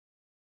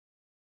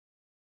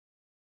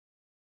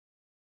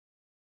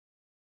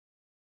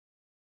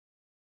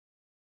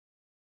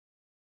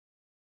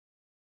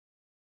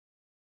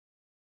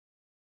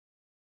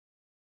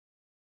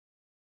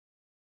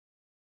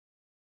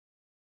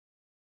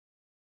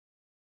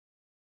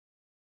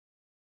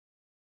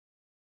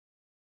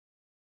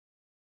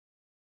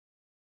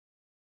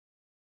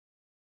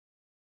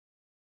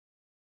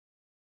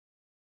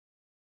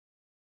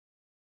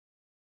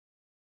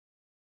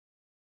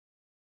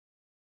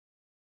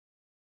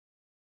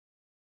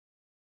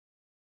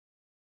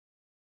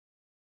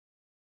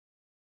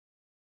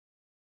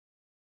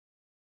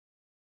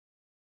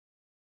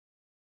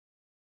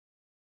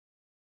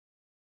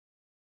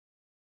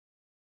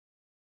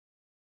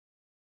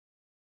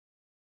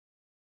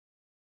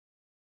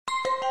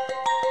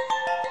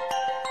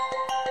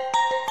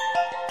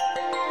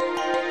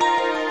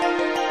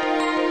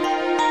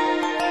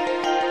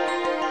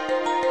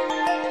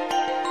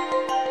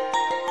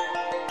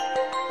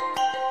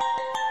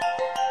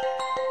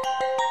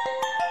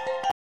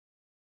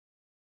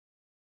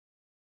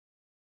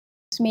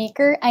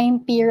Newsmaker. I'm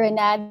Pira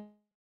Nad.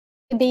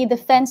 Today,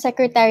 Defense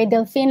Secretary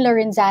Delfin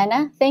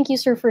Lorenzana. Thank you,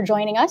 sir, for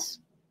joining us.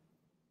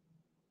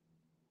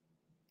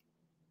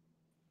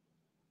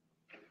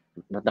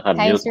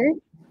 Hi, sir.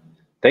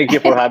 Thank you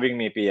for having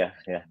me, Pia.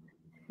 Yeah.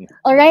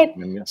 All right.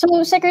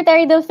 So,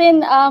 Secretary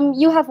Delfin,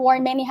 you have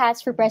worn many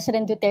hats for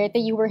President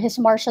Duterte. You were his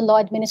martial law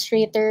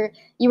administrator.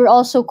 You were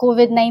also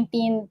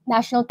COVID-19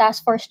 National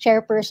Task Force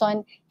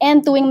chairperson.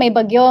 And tuwing may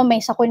bagyo, may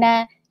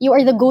sakuna, you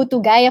are the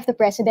go-to guy of the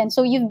president.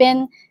 So you've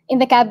been in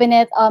the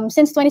cabinet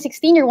since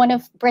 2016. You're one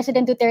of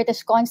President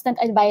Duterte's constant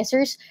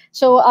advisors.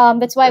 So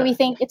that's why we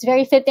think it's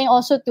very fitting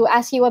also to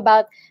ask you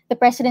about the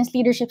president's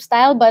leadership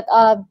style. But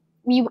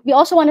we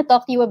also want to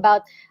talk to you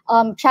about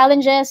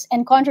challenges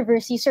and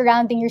controversies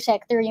surrounding your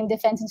sector, yung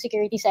defense and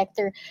security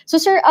sector. So,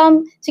 sir,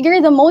 siguro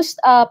the most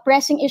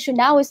pressing issue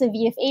now is the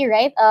VFA,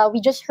 right?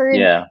 We just heard,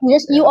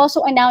 you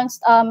also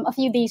announced a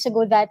few days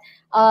ago that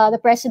the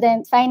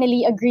president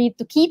finally agreed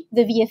to keep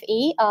the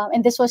VFA,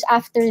 and this was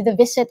after the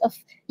visit of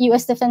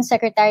U.S. Defense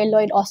Secretary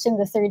Lloyd Austin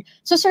III.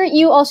 So, sir,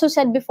 you also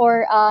said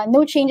before,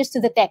 no changes to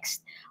the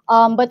text.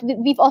 But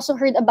we've also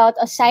heard about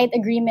a side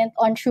agreement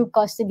on troop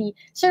custody.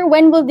 Sir,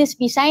 when will this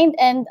be signed?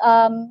 And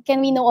can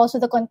we know also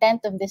the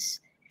content of this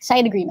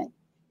side agreement?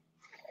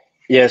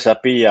 Yes,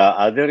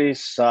 Pia, there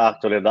is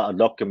actually a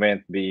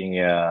document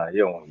being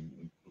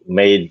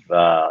made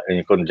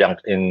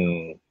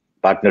in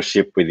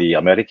partnership with the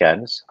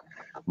Americans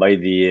by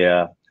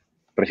the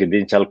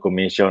Presidential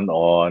Commission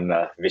on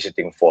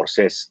Visiting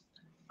Forces.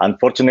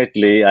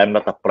 Unfortunately, I'm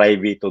not a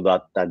privy to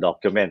that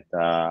document.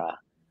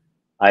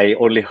 I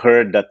only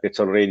heard that it's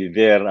already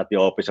there at the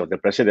office of the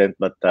president,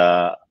 but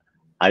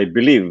I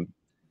believe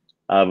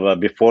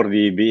before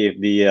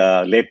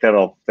the letter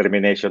of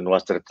termination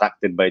was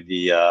retracted by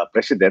the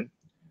president,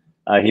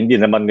 hindi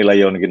naman nila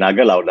yon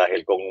ginagalaw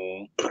dahil kung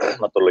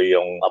matuloy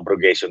yung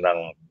abrogation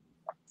ng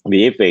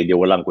BFA, di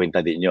walang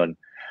kwenta din yon.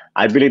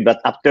 I believe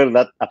that after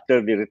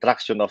the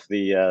retraction of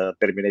the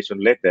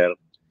termination letter,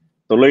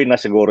 tuloy na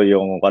siguro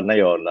yung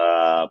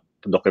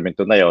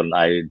dokumento na yon.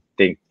 I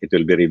think it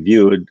will be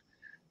reviewed.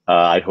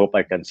 I hope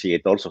I can see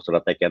it also so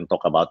that I can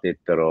talk about it.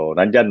 Pero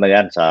nandyan na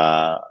yan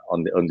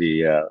on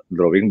the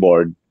drawing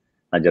board.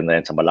 Nandyan na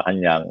yan sa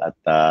Malacanang at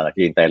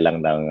nakihintay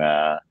lang ng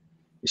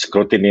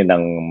scrutiny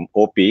ng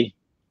OP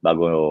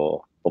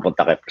bago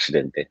pupunta kay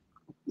Presidente.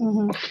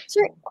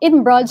 Sir,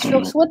 in broad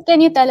strokes, what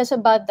can you tell us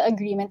about the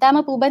agreement?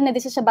 Tama po ba na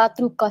this is about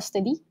troop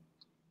custody?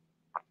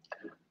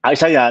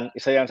 Isa yan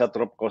sa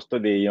troop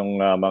custody, yung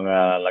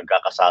mga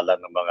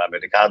nagkakasala ng mga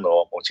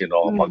Amerikano kung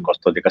sino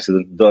mag-custody.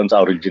 Kasi doon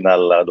sa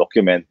original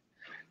document,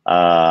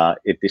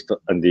 it is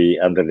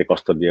under the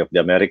custody of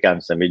the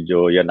Americans.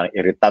 Medyo yan ang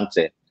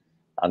irritante.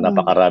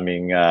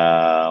 Napakaraming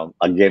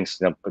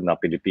against na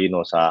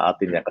Pilipino sa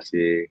atin yan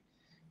kasi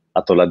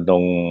katulad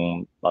nung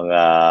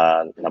mga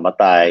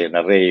namatay,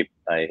 na rape,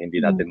 ay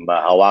hindi natin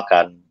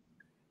mahawakan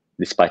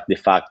despite the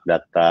fact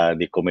that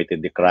they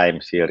committed the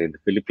crimes here in the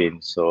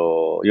Philippines.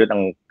 So yun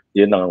ang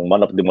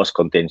one of the most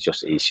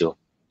contentious issue.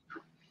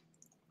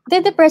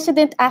 Did the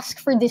president ask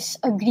for this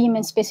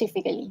agreement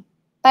specifically?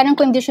 Parang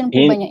condition po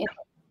ba niya ito?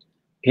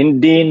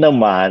 Hindi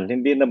naman.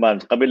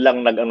 Kami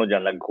lang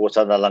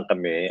nagkusa na lang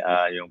kami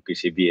yung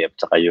PCBF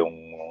saka yung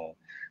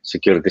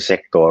security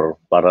sector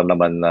para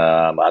naman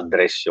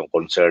ma-address yung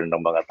concern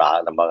ng mga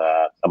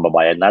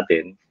kababayan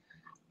natin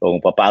kung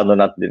paano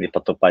natin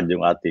ipatupad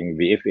yung ating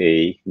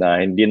VFA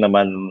na hindi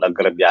naman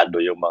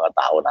nagrabyado yung mga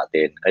tao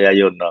natin. Kaya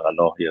yun ang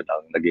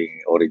naging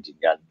origin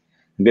yan.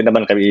 Hindi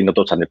naman kami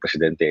inutusan ni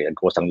Presidente.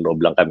 Nagkusang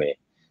loob lang kami.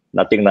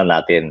 Natingnan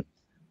natin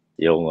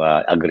yung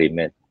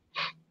agreement.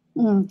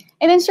 And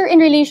then, sir,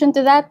 in relation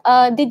to that,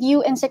 did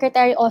you and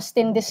Secretary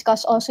Austin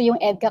discuss also yung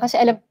EDCA? Kasi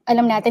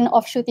alam natin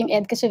offshoot yung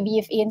EDCA sa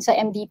VFA and sa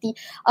MDT.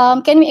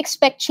 Can we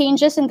expect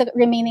changes in the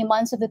remaining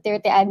months of the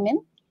Duterte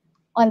admin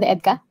on the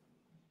EDCA?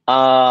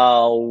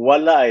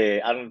 Wala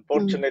eh.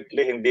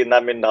 Unfortunately, hindi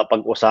namin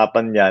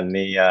napag-usapan yan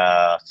ni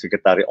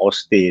Secretary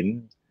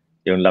Austin.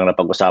 Yun lang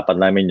napag-usapan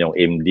namin yung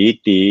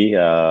MDT,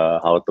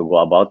 how to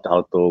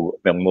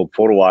move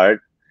forward.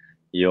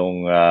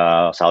 Yung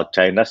South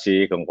China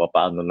Sea, kung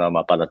paano na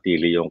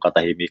mapanatili yung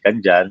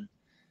katahimikan dyan.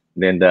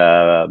 Then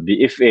the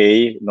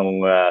BFA,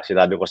 nung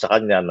sinabi ko sa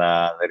kanya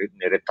na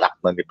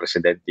niretract na ni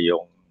Presidente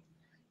yung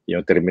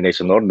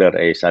termination order,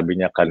 sabi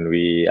niya,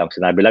 ang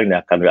sinabi lang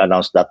niya, can we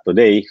announce that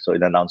today? So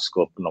in-announce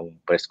ko nung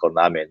press con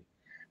namin.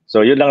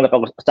 So yun lang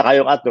saka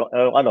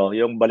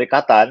yung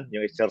balikatan,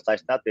 yung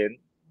exercise natin,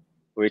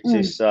 which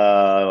is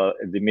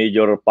the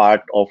major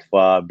part of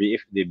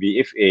the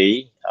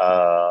BFA.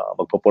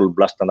 Magpo-full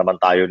blast na naman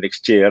tayo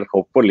next year,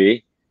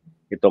 hopefully.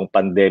 Itong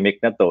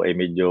pandemic na to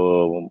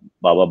medyo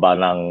bababa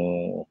ng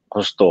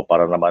husto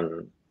para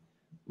naman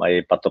may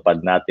matupad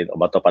natin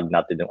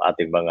yung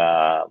ating mga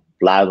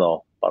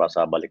plano para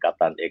sa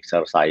balikatan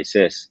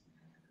exercises.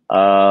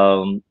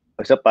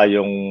 Isa pa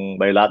yung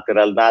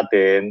bilateral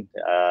natin,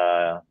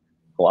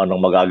 kung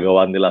anong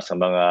magagawa nila sa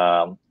mga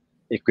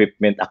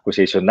equipment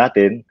acquisition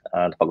natin,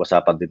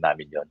 pag-usapan din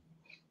namin yun.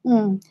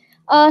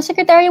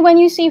 Secretary, when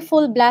you say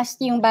full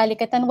blast yung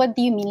balikatan, what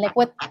do you mean? Like,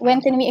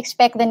 when can we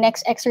expect the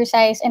next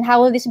exercise, and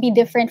how will this be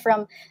different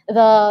from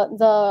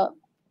the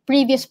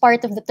previous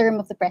part of the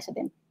term of the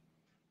president?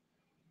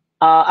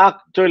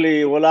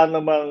 Actually, wala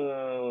namang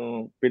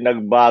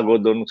pinagbago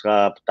doon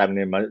sa time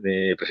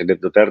ni President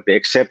Duterte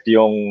except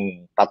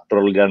yung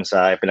patrol diyan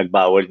sa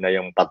pinagbawal na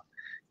yung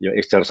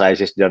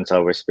exercises diyan sa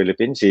West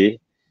Philippine Sea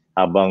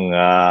habang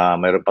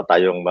mayroon pa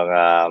tayong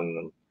mga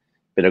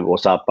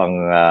pinag-uusapang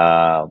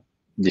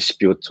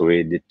disputes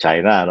with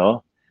China,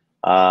 no?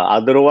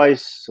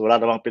 Otherwise, wala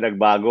namang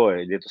pinagbago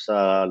dito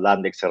sa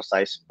land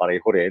exercise,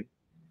 pareho rin.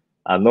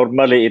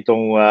 Normally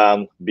itong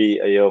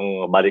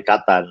yung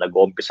balikatan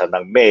nag-uumpisa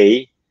ng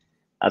May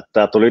at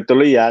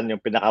tuloy-tuloy yan. Yung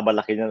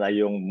pinakamalaki niyan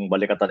ay yung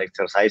balikatan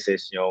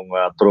exercises, yung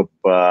troop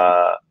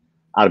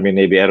Army,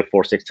 Navy, Air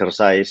Force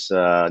exercise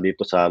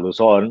dito sa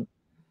Luzon.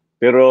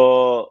 Pero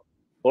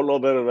all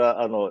over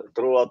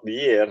throughout the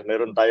year,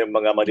 meron tayong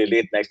mga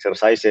maliliit na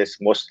exercises,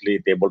 mostly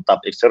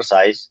tabletop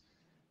exercise,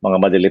 mga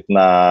maliliit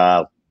na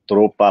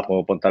tropa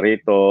pumupunta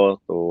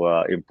rito to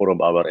improve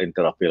our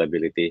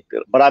interoperability.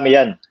 Pero marami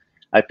yan.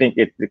 I think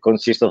it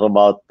consists of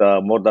about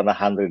more than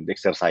 100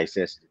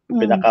 exercises.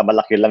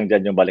 Pinakamalaki lang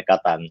dyan yung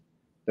balikatan.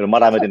 Pero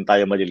marami din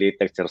tayo maliliit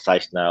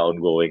exercise na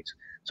ongoing.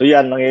 So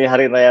yan,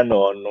 nangyayari na yan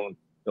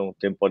nung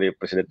tempo ni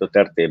President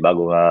Duterte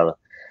bago nga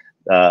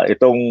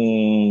itong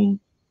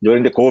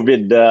during the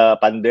COVID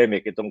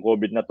pandemic, itong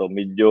COVID na to,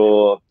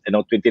 medyo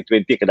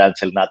 2020,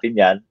 kinancel natin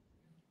yan.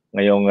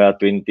 Ngayong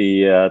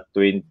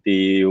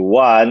 2021,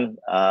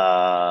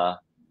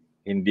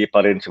 hindi pa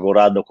rin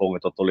sigurado kung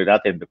itutuloy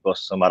natin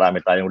because marami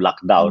tayong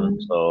lockdown.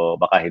 So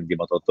baka hindi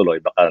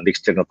matutuloy. Baka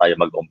next year na tayo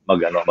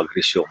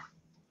mag-resume.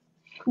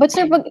 But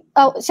sir,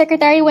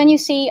 Secretary, when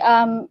you say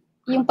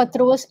yung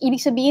patrols,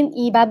 ibig sabihin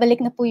ibabalik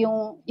na po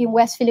yung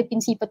West Philippine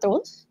Sea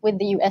patrols with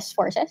the US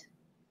forces?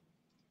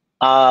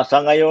 Sa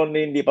ngayon,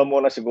 hindi pa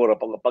muna siguro.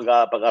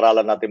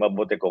 Pag-aralan natin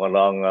mabuti kung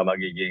ano ang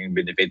magiging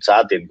benefit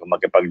sa atin kung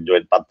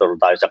makipag-joint patrol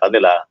tayo sa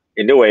kanila.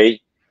 Anyway,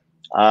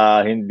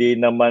 hindi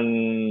naman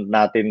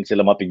natin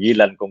sila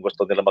mapigilan kung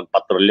gusto nila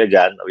magpatrolya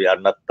dyan. We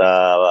are not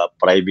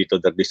privy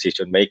to their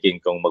decision making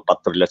kung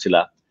magpatrolya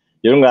sila.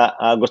 Yun nga,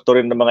 gusto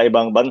rin ng mga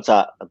ibang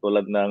bansa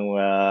katulad ng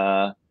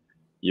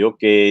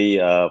UK,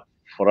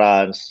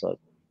 France,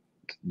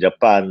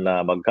 Japan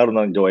na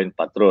magkaroon ng joint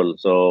patrol.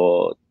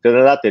 So,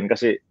 tignan natin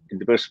kasi in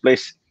the first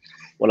place,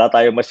 wala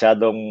tayong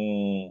masyadong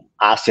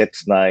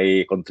assets na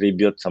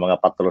i-contribute sa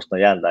mga patrols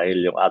na yan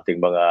dahil yung ating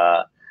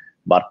mga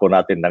barko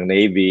natin ng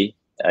Navy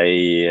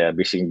ay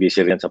busy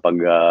rin sa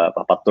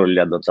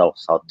pagpapatrolya doon sa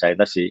South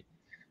China Sea,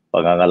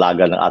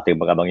 pangangalaga ng ating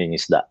mga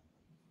mangingisda.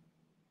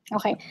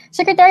 Okay.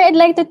 Secretary, I'd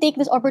like to take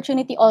this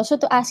opportunity also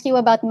to ask you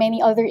about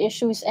many other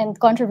issues and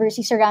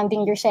controversies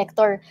surrounding your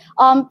sector.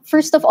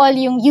 First of all,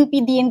 yung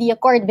UP-DND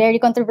Accord, very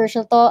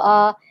controversial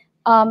to.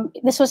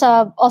 This was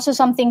also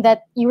something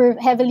that you were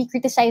heavily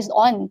criticized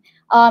on.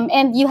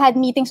 And you had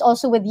meetings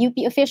also with UP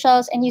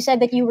officials, and you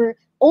said that you were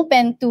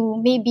open to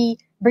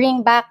maybe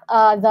bring back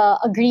the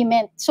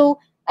agreement. So,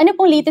 ano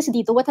pong latest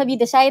dito? What have you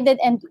decided?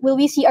 And will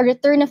we see a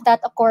return of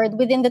that accord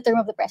within the term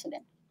of the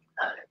president?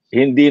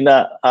 Hindi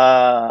na.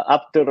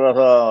 After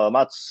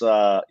much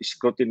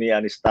scrutiny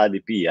and study,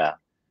 Pia,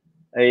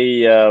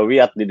 we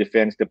at the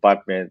Defense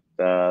Department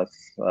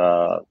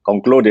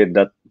concluded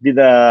that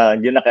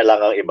hindi na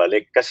kailangang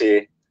ibalik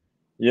kasi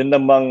yun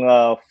namang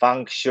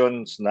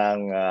functions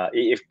ng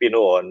EFP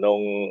noon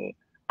nung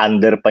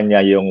under pa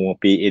niya yung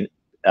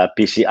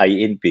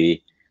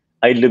PCINP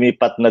ay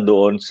lumipat na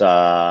doon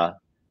sa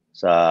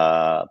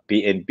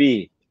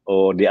PNP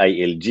o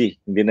DILG.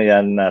 Hindi na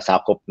yan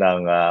sakop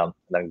ng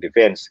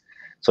defense.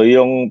 So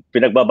yung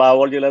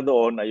pinagbabawal nila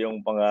doon ay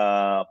yung mga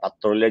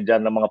patrolya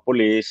dyan ng mga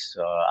pulis,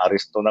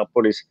 aresto ng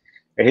pulis.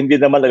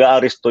 Hindi naman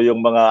nag-aaresto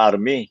yung mga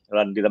army.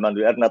 Hindi naman,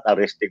 we are not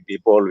arresting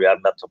people. We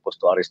are not supposed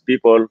to arrest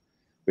people.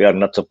 We are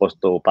not supposed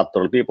to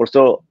patrol people.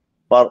 So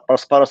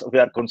as far as we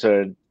are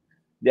concerned,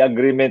 the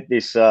agreement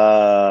is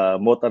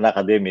moot and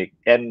academic.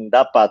 And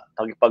dapat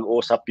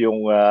pag-usap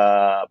yung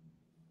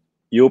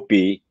UP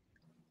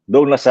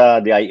doon na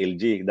sa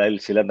DILG dahil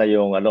sila na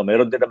yung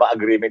meron din naman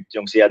agreement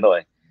yung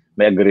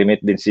may agreement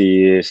din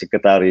si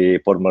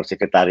former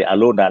Secretary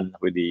Alunan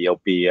with the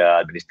UP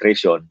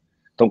administration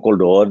tungkol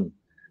doon.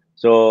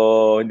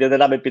 So hindi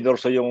na namin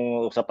pinurso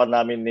yung usapan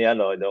namin ni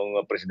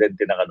yung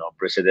presidente ng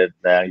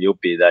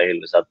UP dahil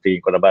sa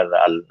tingin ko naman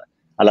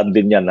alam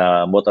din niya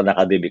na moot and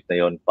academic na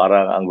yon.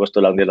 Parang ang gusto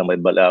lang nila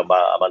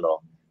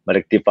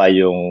ma-rectify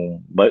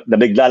yung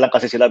nabigla lang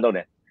kasi sila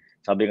noon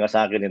Sabi nga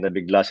sa akin,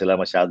 nabigla sila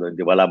masyado,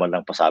 hindi wala man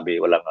lang pasabi,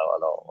 walang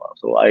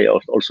So I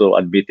also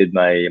admitted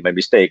my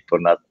mistake for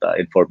not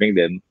informing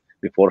them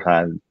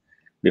beforehand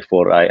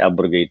before I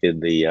abrogated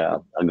the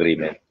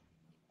agreement.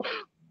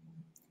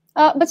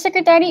 But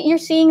Secretary, you're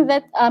saying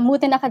that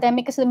moot and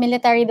academic because the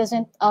military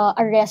doesn't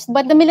arrest,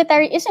 but the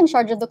military is in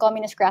charge of the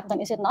communist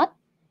crackdown, is it not?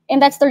 And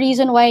that's the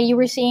reason why you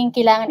were saying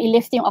kailangan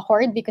i-lift yung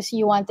accord because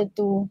you wanted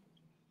to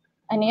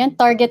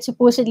target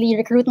supposedly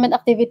recruitment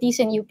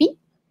activities in UP?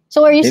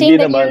 So are you saying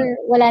that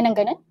wala nang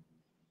ganun?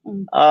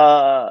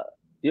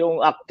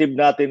 Yung active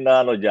natin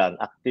na ano diyan,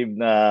 active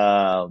na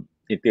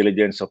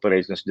intelligence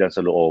operations diyan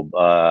sa loob,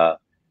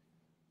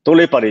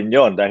 tuloy pa rin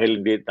 'yon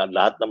dahil hindi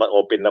lahat naman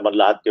open naman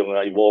lahat yung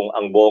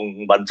ang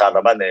buong bansa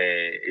naman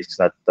it's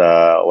not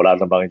wala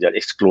namang diyan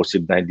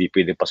exclusive na hindi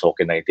pwedeng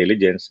pasokin ng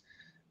intelligence.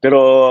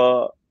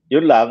 Pero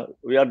yun lang,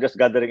 we are just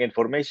gathering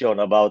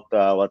information about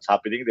what's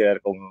happening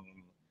there kung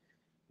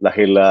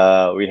dahil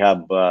we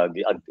have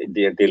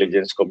the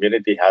intelligence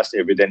community has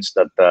evidence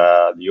that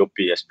the UP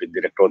has been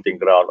the recruiting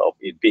ground of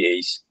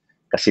NPAs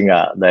kasi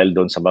nga dahil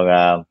doon sa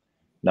mga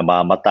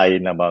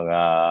namamatay na mga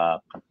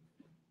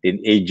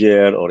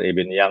teenager or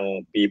even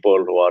young people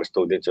who are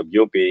students of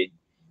UP,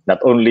 not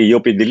only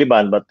UP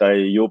Diliman but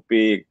UP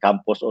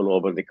campus all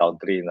over the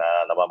country na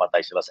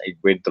namamatay sila sa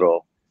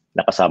enkwentro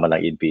na kasama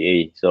ng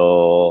NPA.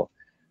 So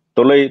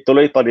tuloy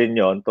pa rin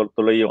 'yon,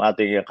 tuloy yung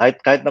ating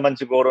kahit naman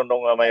siguro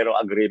nung mayroong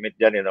agreement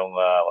diyan nung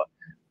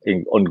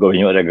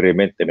ongoing yung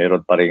agreement,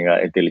 mayroon pa ring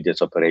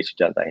intelligence operation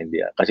diyan na hindi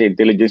kasi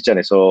intelligence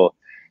diyan so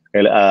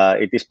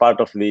it is part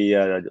of the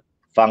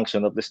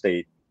function of the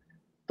state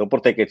to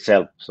protect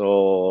itself.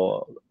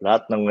 So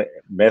lahat ng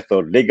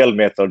legal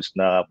methods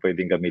na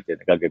pwedeng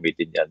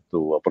gagamitin yan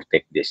to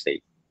protect the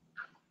state.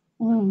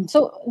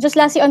 So just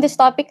lastly on this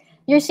topic,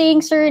 you're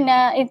saying, sir,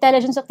 na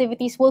intelligence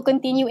activities will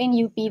continue in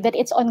UP, that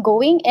it's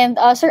ongoing. And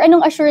sir,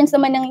 anong assurance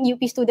naman ng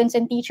UP students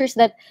and teachers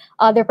that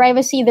their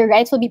privacy, their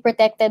rights will be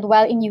protected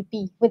while in UP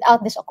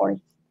without this accord?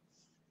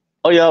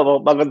 Oh yeah,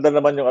 maganda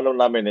naman yung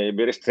namin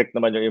very strict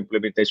naman yung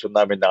implementation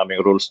namin ng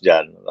aming rules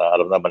diyan.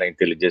 Alam naman ng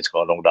intelligence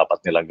kung anong dapat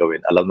nilang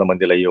gawin. Alam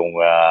naman nila yung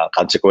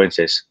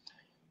consequences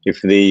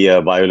if they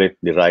violate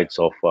the rights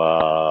of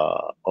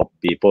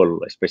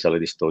people,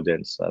 especially the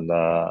students. And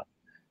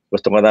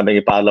gusto nga namin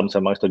ipaalam sa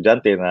mga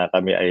estudyante na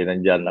kami ay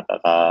nandiyan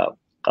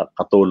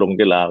nakakatulong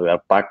nila. We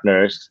are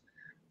partners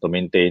to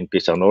maintain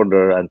peace and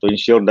order and to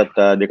ensure that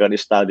they can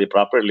study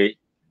properly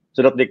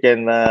so that they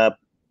can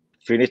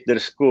finish their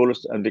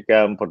schools and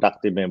become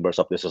productive members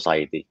of the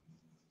society.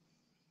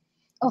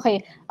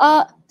 Okay.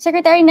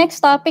 Secretary, next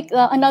topic,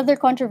 another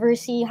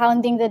controversy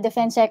hounding the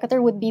Defense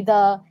Secretary would be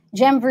the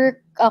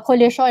Gemver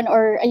collision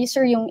or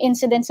sir, yung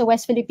incident sa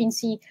West Philippine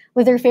Sea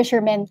with their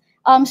fishermen.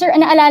 Sir,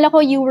 naalala ko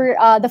you were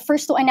the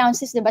first to announce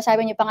this, diba?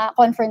 Sabi niyo pa nga,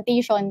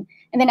 confrontation.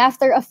 And then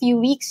after a few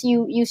weeks,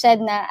 you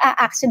said na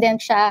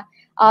accident siya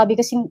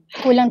because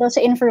kulang daw sa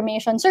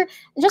information. Sir,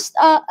 just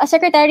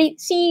Secretary,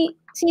 si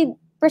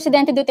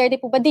Presidente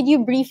Duterte po, but did you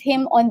brief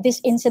him on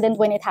this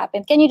incident when it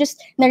happened? Can you just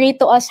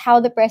narrate to us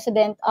how the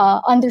President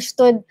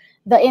understood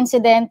the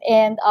incident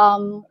and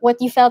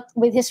what you felt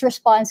with his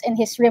response and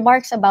his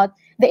remarks about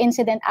the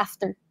incident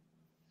after?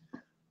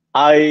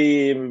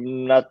 I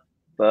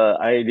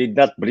did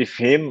not brief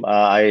him.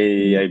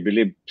 I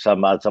believe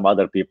some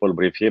other people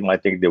briefed him. I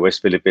think the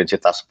West Philippine Sea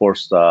Task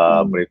Force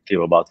briefed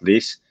him about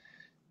this.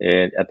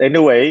 And at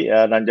anyway,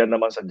 nandyan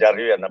naman sa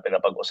dyaryo yan na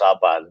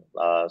pinapag-usapan.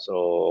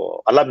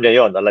 So alam niya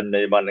yon, alam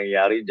niya yung mga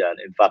nangyayari dyan.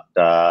 In fact,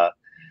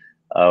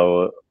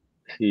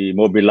 he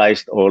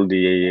mobilized all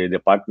the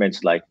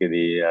departments like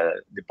the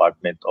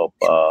Department of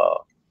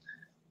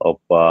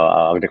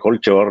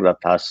Agriculture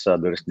that has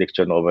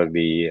jurisdiction over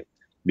the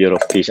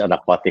Bureau of Fish and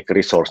Aquatic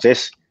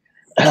Resources.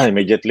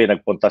 Immediately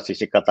nagpunta si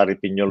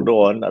Secretary Piñol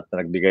doon at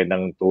nagbigay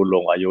ng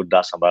tulong,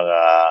 ayuda sa mga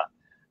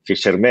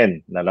fishermen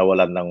na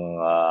nawalan ng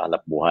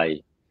hanap buhay.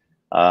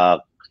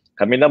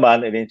 Kami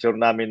naman, in-ensure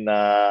namin na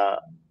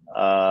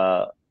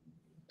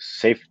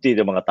safety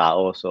ng mga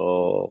tao. So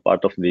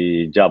part of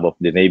the job of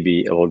the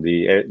Navy or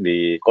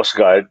the Coast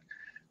Guard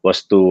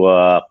was to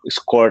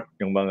escort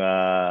yung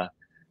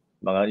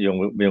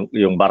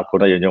yung barko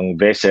na yun, yung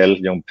vessel,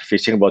 yung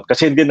fishing boat.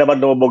 Kasi hindi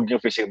naman lumubog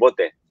yung fishing boat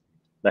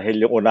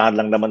dahil yung unahan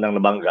lang naman ng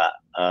nabangga,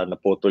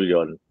 naputol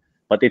yon.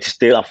 But it's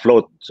still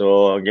afloat.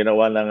 So ang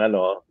ginawa ng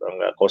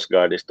Coast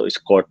Guard is to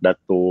escort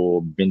that to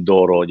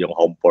Mindoro, yung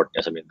home port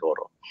niya sa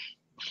Mindoro.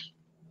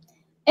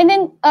 And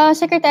then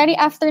Secretary,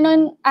 after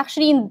nun,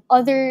 actually in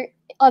other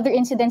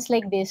incidents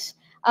like this,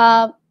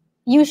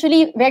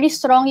 usually very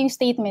strong yung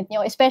statement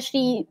niyo,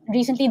 especially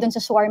recently dun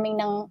sa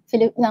swarming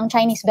ng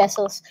Chinese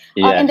vessels.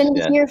 Yes, and then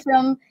we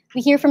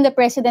hear from the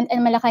President and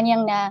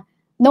Malacanang na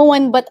no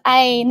one but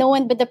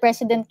the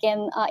President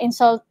can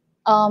insult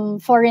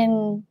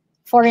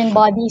foreign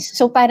bodies.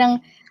 So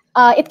parang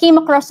it came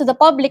across to the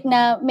public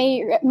na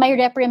may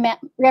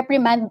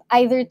reprimand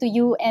either to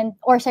you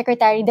or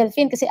Secretary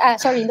Delfin kasi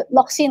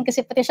Locsin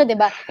kasi pati siya, 'di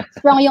ba?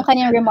 Strong yung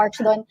kanyang remarks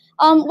doon.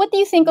 What do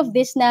you think of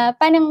this na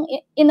parang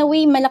in a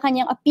way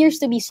Malacanang appears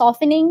to be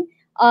softening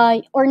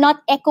or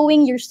not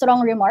echoing your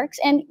strong remarks,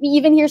 and we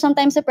even hear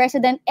sometimes the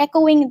President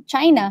echoing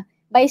China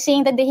by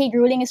saying that the Hague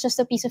ruling is just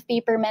a piece of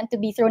paper meant to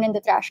be thrown in the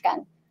trash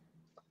can.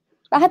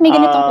 Bakit may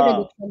ganitong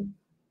contradiction?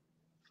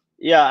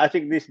 Yeah, I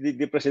think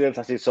the president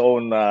has his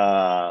own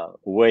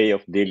way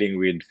of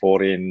dealing with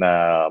foreign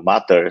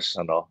matters.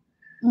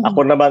 Mm-hmm.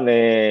 Ako naman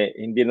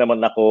hindi naman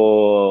ako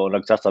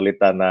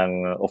nagsasalita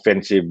ng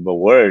offensive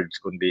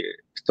words, kundi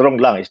strong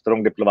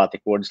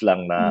diplomatic words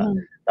lang na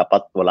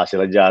dapat wala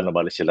sila diyan,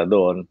 umalis sila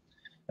doon.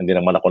 Hindi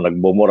naman ako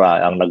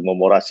nagmumura. Ang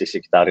nagmumura si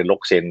Secretary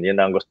Locsin. Yun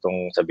ang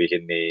gustong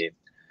sabihin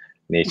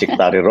ni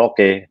Secretary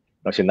Roque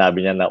nung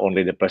sinabi niya na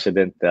only the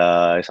president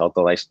is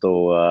authorized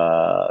to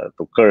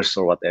curse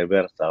or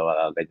whatever. So,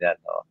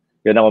 ganyan.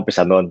 Yun ang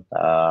umpisa nun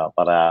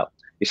para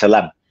isa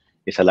lang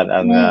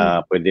ang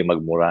pwedeng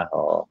magmura.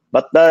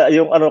 But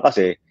yung ano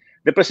kasi,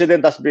 the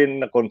president has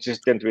been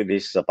consistent with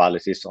his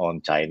policies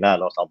on China.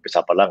 No? Sa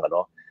umpisa pa lang,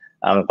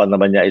 ang pan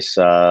naman niya is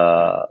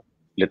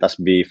let us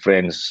be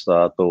friends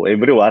to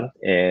everyone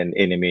and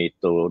enemy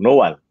to no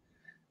one.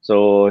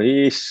 So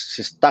he's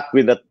stuck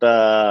with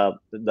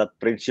that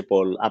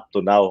principle up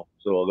to now.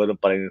 So ganoon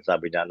pa rin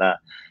sabi niya na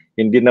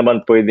hindi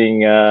naman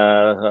pwedeng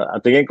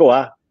ang tingin ko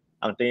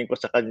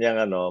sa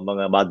kanyang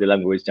mga body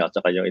language niya at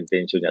sa kanyang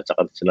intention niya at sa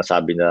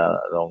sinasabi niya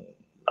nung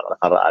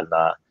nakaraan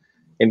na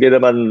hindi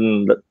naman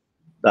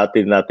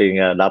nating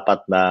dapat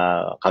na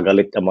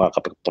kagalit ang mga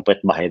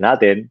kapitbahay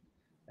natin.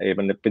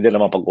 Pwede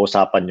naman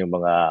pag-usapan yung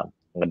mga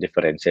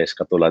differences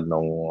katulad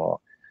nung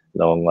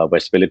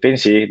West Philippine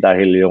Sea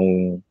dahil yung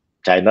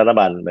China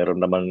naman meron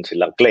naman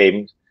silang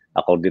claim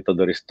according to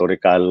the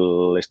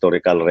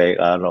historical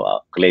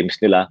claims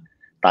nila.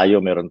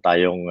 Meron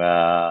tayong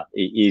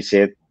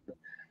iisit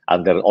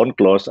under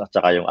UNCLOS at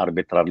saka yung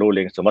arbitral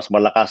ruling. So mas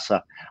malakas.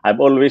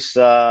 I've always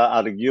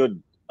argued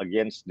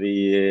against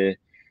the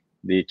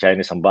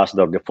Chinese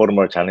ambassador, the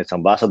former Chinese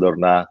ambassador,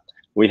 na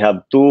we have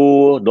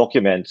two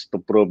documents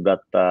to prove that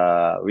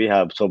we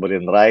have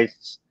sovereign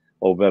rights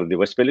over the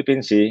West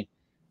Philippine Sea.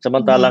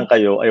 Samantalang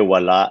kayo ay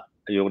wala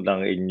yung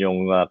ng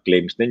inyong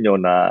claims ninyo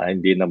na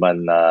hindi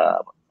naman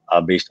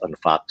based on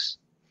facts.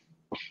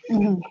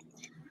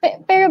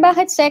 Pero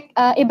bakit, Sec,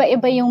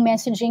 iba-iba yung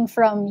messaging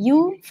from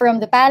you, from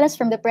the palace,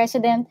 from the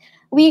president?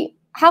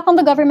 How come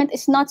the government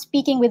is not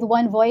speaking with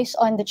one voice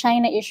on the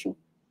China issue?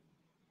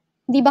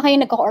 Hindi ba kayo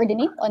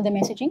nagko-coordinate on the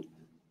messaging?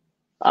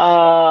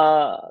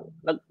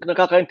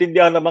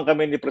 Nakakaintindihan naman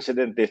kami ni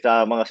Presidente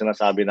sa mga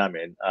sinasabi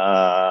namin.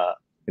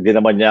 Hindi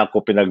naman niya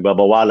ako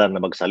pinagbabawalan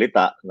na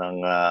magsalita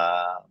ng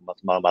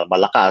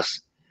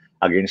malakas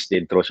against the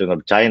intrusion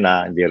of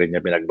China. Hindi rin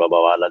niya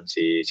pinagbabawalan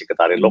si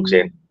Secretary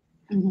Locsin,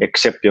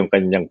 except yung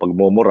kanyang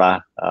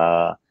pagmumura.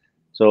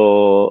 So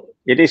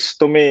it is,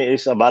 to me,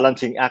 is a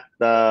balancing act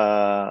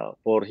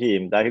for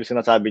him dahil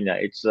sinasabi niya,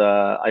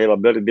 I have a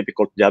very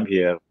difficult job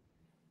here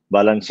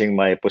balancing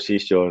my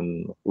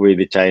position with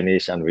the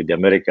Chinese and with the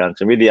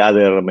Americans and with the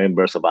other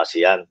members of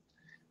ASEAN.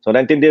 So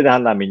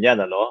naintindihan namin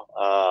yan,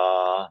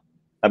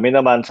 kami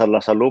naman sa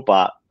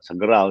lupa, sa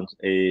ground,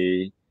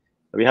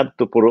 we have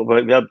to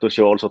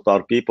show also to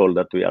our people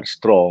that we are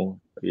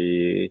strong.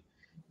 We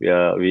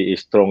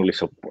strongly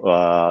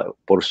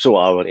pursue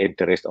our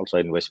interest also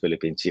in West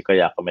Philippine Sea.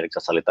 Kaya kami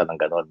nagsasalita ng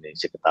ganon ni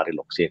Secretary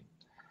Locsin.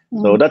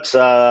 So that's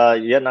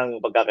yan ang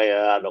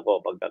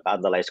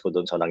pagkaka-analyze ko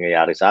dun sa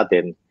nangyayari sa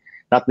atin.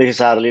 Not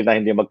necessarily na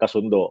hindi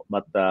magkasundo,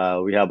 but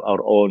we have our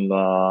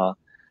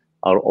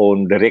own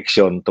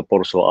direction to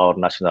pursue our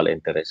national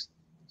interest.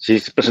 Si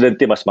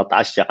Presidente mas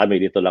mataas siya, kami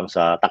dito lang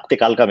sa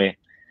tactical kami.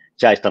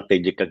 Siya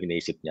strategic ang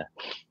iniisip niya.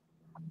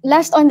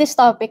 Last on this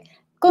topic,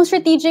 kung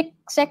strategic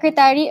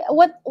secretary,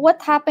 what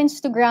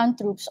happens to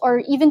ground troops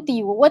or even to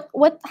you?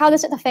 How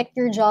does it affect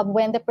your job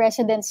when the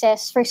president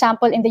says, for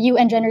example, in the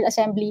UN General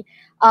Assembly,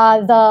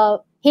 the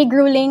Hague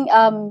ruling,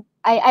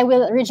 I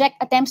will reject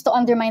attempts to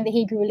undermine the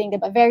Hague ruling,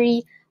 diba?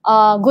 Very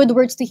good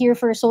words to hear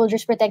for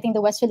soldiers protecting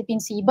the West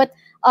Philippine Sea. But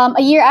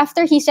a year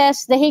after, he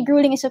says the Hague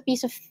ruling is a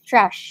piece of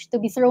trash to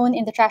be thrown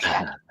in the trash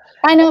can.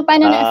 Paano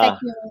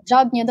na-affect yung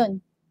job niyo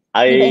dun?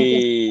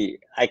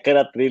 I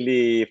cannot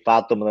really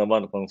fathom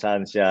naman kung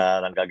saan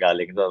siya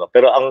nanggagaling doon.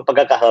 Pero ang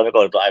pagkakasabi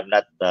ko, I'm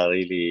not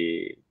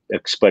really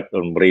expert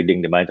on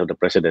reading the mind of the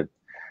president.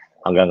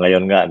 Hanggang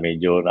ngayon nga,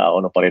 medyo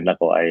nauna pa rin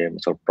ako. I am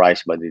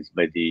surprised by the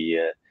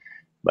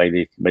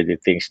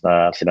things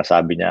na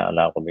sinasabi niya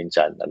na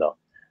kuminsan.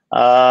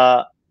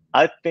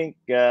 I think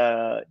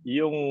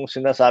yung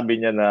sinasabi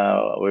niya na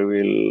we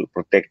will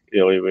protect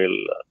the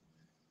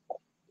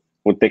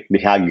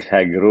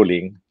Hague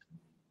ruling,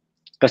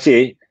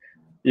 kasi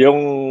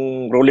yung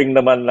ruling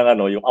naman ng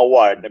yung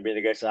award na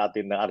binigay sa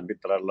atin ng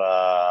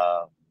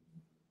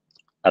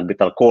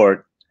arbitral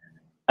court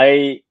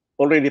ay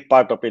already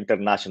part of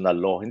international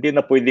law. Hindi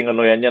na pwedeng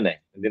yan eh.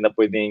 Hindi na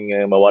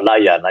pwedeng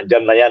mawala yan.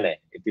 Nandiyan na yan eh.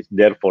 It is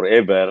there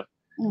forever.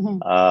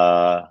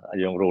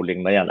 Yung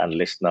ruling na yan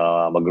unless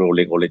na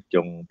mag-ruling ulit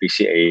yung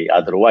PCA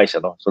otherwise.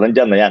 So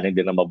nandiyan na yan.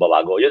 Hindi na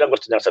mababago. Yun ang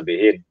gusto niyang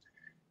sabihin.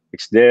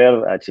 It's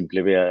there. It's simply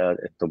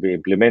to be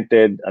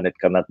implemented and it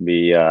cannot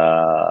be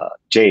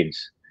changed.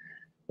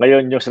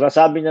 Ngayon, yung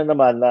sinasabi niya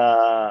naman na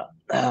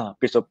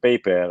piece of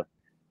paper,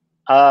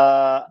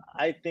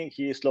 I think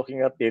he is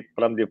looking at it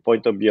from the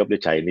point of view of the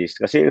Chinese.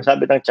 Kasi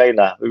sabi ng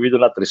China, we do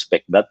not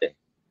respect that eh.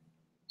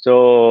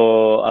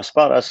 So, as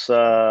far as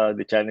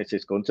the Chinese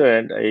is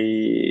concerned,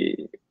 ay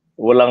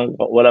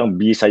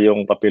walang visa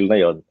yung papel na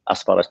yon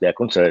as far as they are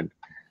concerned.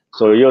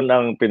 So, yun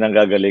ang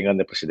pinanggagalingan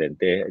ng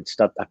Presidente. It's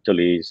not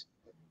actually,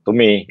 to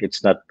me,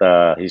 it's not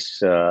his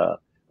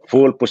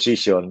full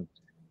position.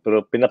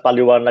 Pero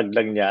pinapaliwanag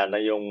lang niya na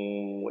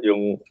yung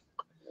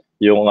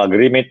yung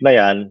agreement na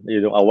yan,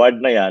 yung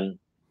award na yan,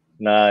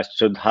 na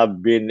should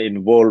have been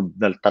involved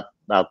na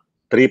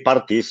 3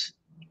 parties,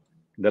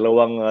 2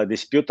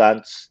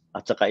 disputants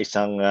at saka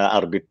isang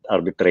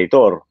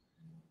arbitrator.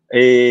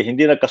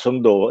 Hindi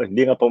nagkasundo,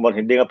 hindi nga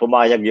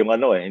pumayag yung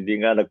hindi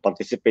nga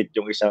nag-participate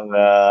yung isang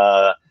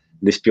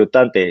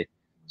disputant eh.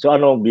 So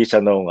ano ang bisa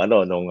nung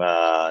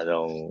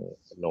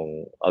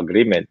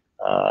agreement?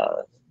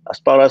 As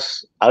far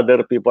as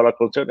other people are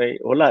concerned,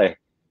 wala eh.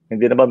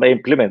 Hindi naman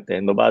ma-implement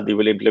eh. Nobody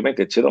will implement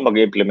it. Sino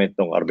mag-implement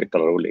ng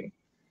arbitral ruling?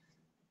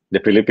 The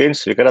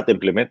Philippines, we cannot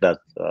implement that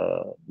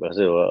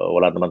kasi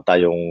wala naman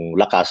tayong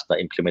lakas na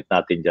implement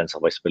natin dyan sa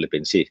West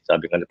Philippine Sea.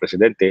 Sabi nga ni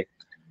Presidente,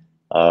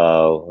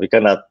 we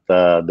cannot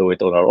do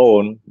it on our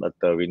own, but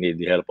we need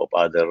the help of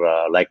other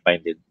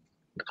like-minded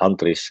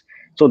countries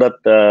so that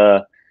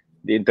the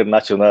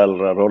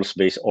international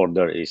rules-based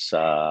order is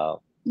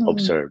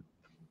observed.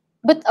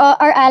 But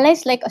our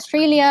allies like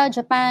Australia,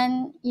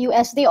 Japan,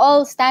 US, they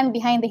all stand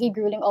behind the Hague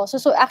ruling also.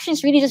 So actually,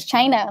 it's really just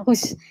China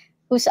who's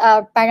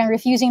parang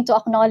refusing to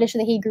acknowledge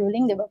the Hague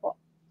ruling, di ba po?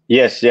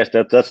 Yes,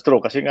 that's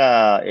true. Kasi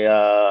nga,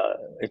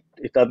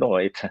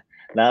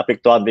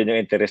 naapektuhan din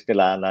yung interest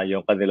nila na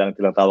yung kanilang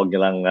tinatawag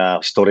nilang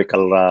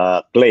historical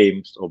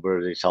claims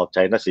over the South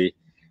China Sea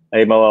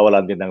ay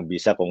mawawalan din ng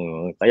visa.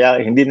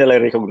 Kaya hindi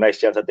nila recognize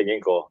yan sa tingin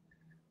ko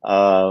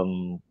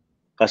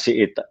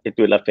kasi it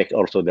will affect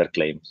also their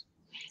claims.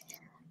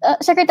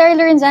 Secretary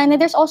Lorenzana,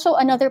 there's also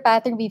another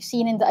pattern we've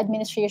seen in the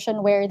administration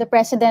where the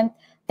president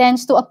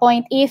tends to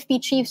appoint AFP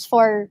chiefs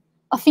for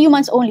a few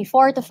months only,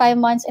 4 to 5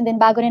 months, and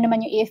then bago na naman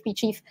yung AFP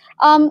chief.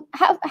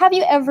 Have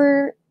you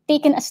ever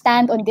taken a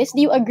stand on this? Do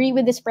you agree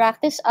with this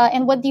practice?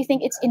 And what do you think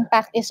its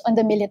impact is on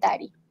the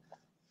military?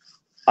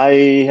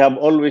 I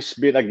have always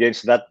been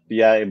against that,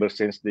 ever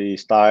since the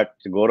start.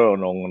 Siguro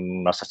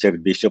nung nasa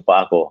serbisyo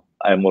pa ako,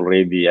 I've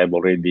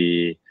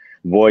already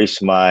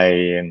voiced my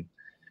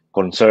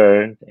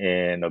concern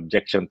and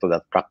objection to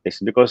that practice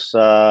because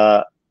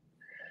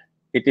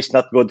it is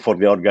not good for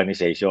the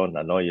organization,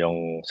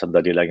 yung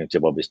sandali lang yung chief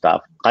of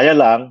staff. Kaya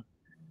lang,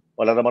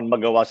 wala naman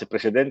magawa si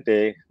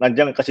Presidente.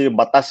 Nandiyan kasi yung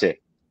batas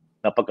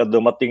na pagka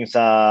dumating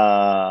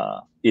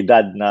sa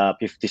edad na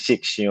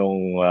 56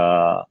 yung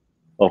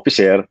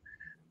officer,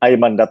 ay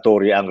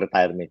mandatory ang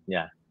retirement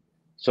niya.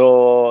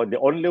 So,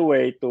 the only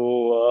way to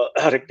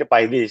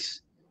rectify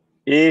this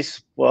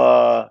is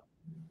for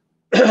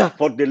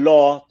the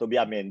law to be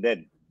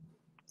amended.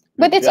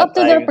 But it's up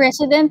to the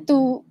president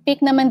to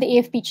pick naman the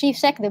AFP chief,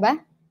 Sec, di ba?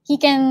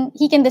 He can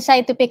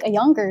decide to pick a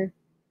younger.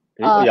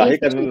 He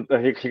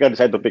can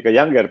decide to pick a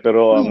younger,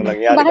 pero ang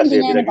nangyari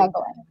kasi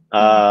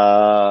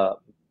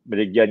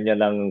binigyan niya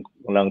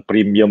ng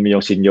premium yung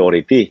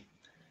seniority.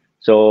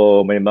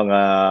 So may mga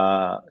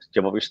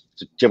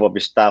chief of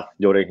staff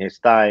during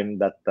his time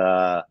that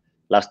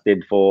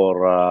lasted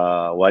for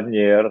 1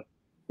 year,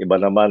 iba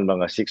naman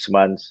mga 6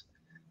 months.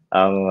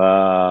 Ang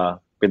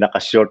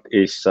pinaka-short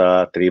is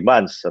 3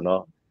 months,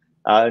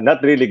 not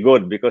really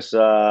good because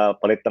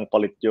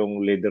palit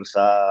yung leader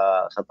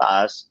sa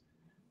taas,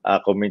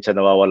 kung minsan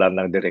nawawalan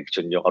ng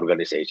direction yung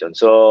organization.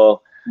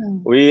 So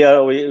we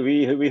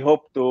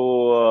hope to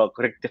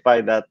rectify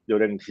that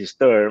during his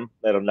term.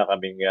 Meron na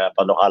kaming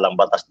panukalang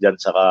batas dyan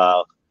sa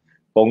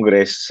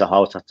Congress, sa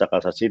House at saka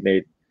sa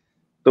Senate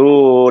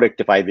to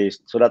rectify this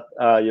so that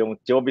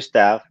yung chief of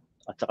staff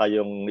at saka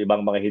yung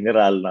ibang mga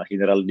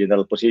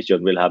general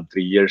position will have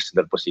 3 years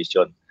in that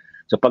position.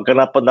 So pagka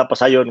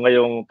napasayon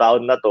ngayong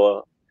taon na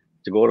to,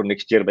 siguro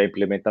next year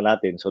ma-implement na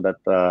natin so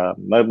that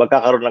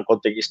magkakaroon ng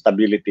konting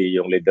stability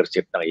yung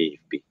leadership ng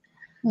AFP.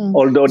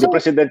 Although the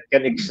president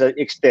can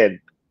extend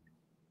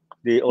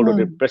the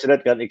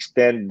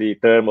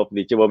term of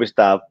the chief of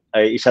staff,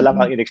 ay isa lang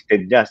ang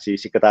in-extend niya, si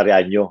Secretary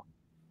Anyo.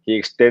 He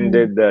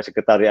extended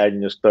Secretary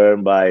Anyo's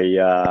term by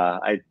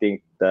I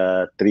think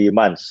 3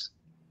 months.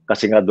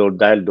 Kasi nga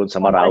dahil doon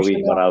sa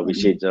Marawi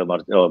siege,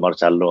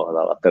 martial law,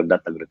 after that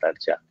nag-retire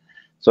siya.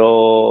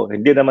 So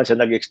hindi naman siya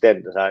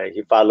nag-extend.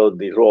 He followed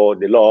the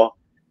law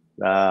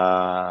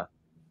na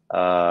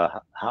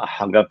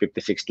hanggang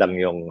 56 lang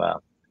yung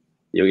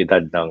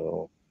edad ng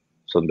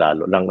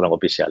sundalo, ng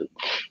opisyal.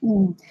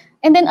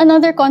 And then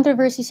another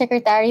controversy,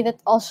 Secretary, that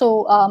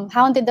also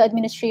hounded the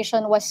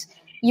administration was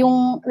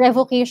yung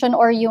revocation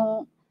or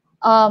yung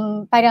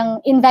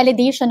parang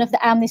invalidation of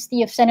the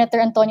amnesty of Senator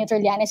Antonio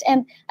Trillanes.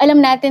 And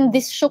alam natin,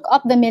 this shook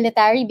up the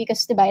military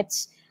because, diba,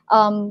 it's,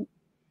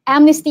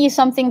 amnesty is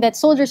something that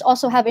soldiers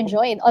also have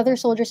enjoyed, other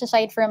soldiers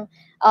aside from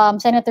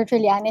Senator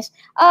Trillanes.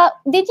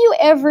 Did you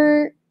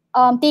ever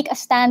take a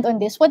stand on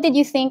this? What did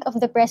you think of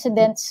the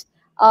president's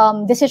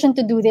decision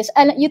to do this?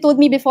 You told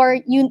me before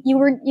you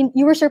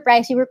were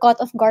surprised, you were caught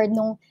off guard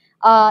nung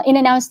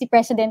in-announce the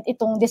president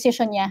itong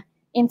decision niya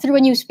through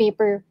a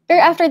newspaper. Pero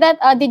after that,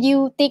 did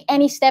you take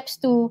any steps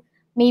to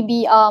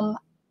maybe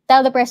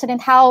tell the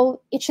president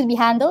how it should be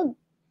handled?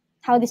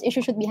 How this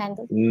issue should be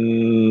handled?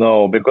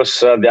 No, because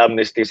the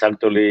amnesty is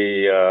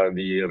actually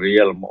the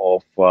realm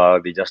of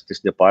the Justice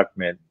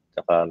Department.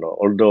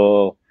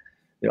 Although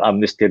yung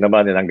amnesty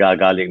naman yung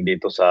nanggagaling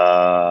dito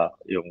sa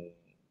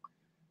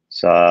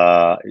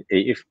sa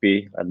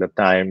AFP at the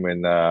time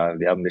when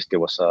the amnesty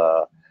was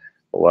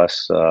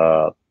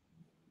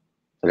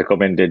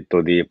recommended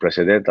to the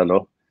president.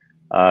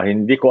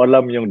 Hindi ko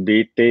alam yung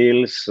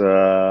details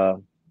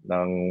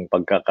ng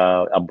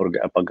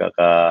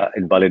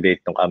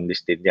pagkaka-invalidate ng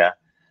amnesty niya.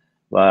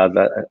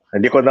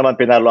 Hindi ko naman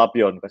pinalo up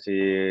yun kasi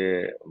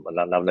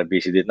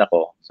na-busy din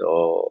ako. So,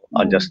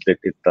 I'll just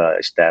let it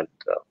stand.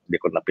 Hindi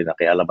ko na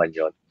pinakialaman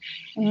yun.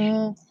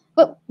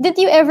 But did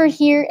you ever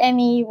hear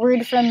any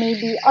word from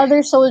maybe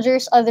other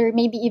soldiers, other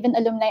maybe even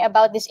alumni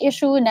about this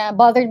issue? Na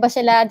bothered ba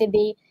sila? Did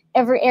they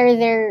ever air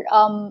their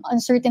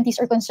uncertainties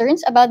or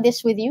concerns about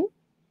this with you?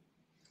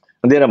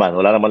 Hindi naman.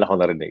 Wala naman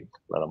ako narinig.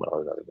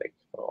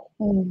 So,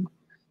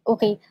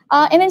 okay.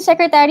 And then,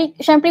 Secretary,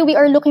 syempre we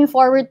are looking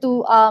forward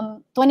to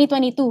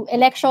 2022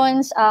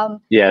 elections.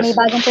 yes. May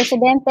bagong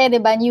presidente,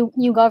 diba?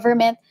 New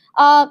government.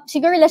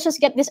 Siguro, let's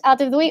just get this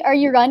out of the way. Are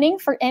you running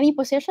for any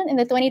position in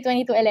the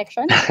 2022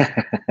 election?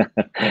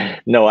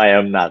 No, I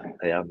am not.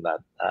 Okay. A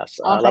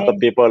lot of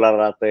people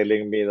are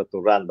telling me to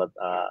run, but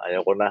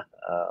ayoko na.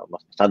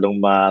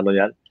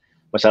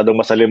 Masyadong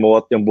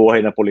masalimuot yung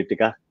buhay ng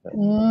politika.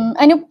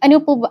 Ano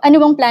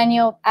bang plan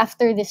nyo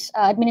after this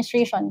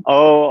administration?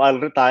 I'll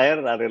retire,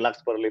 I'll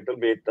relax for a little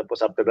bit.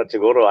 Tapos after that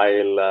siguro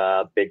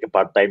I'll take a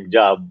part-time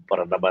job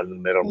para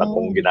naman meron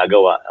akong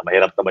ginagawa.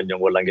 Mahirap naman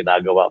yung walang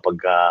ginagawa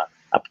pagka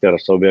after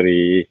so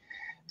very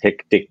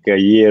hectic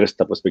years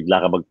tapos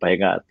bigla ka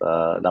magpahinga at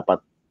dapat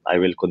I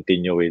will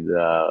continue with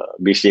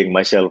busying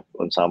myself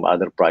on some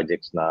other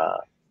projects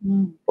na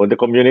for the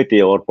community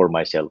or for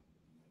myself.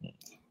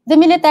 The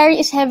military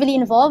is heavily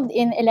involved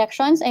in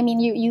elections. I mean,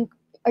 you're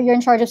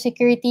in charge of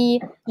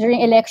security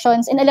during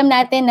elections, and alam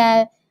natin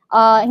na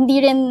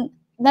hindi rin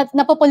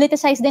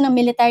napopoliticize din ng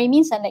military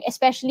minsan, like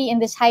especially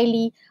in this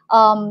highly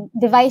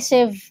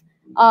divisive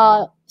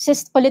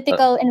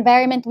political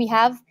environment we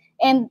have.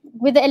 And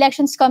with the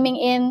elections coming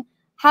in,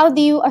 how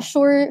do you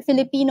assure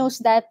Filipinos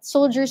that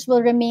soldiers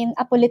will remain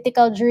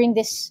apolitical during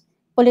this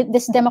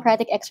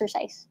democratic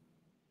exercise?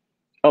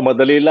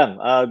 Madali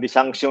lang. The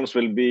sanctions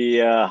will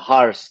be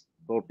harsh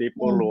for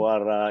people who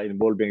are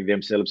involving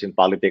themselves in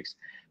politics.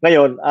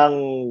 Ngayon,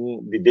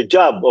 the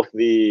job of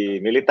the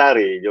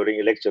military during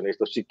election is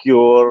to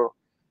secure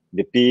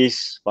the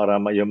peace para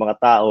yung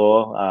mga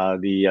tao,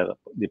 the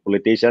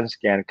politicians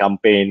can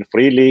campaign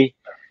freely.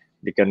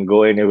 They can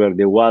go anywhere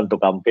they want to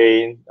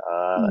campaign.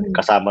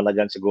 Kasama na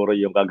dyan siguro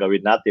yung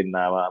gagawin natin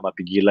na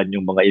mapigilan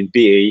yung mga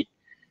NPA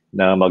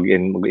na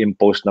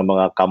mag-impose ng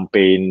mga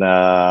campaign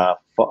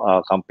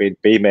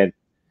payment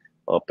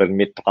o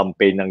permit to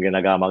campaign ng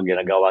ginagawa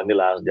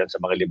nila dyan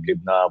sa mga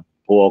liblib na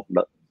puwak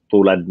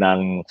tulad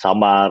ng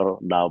Samar,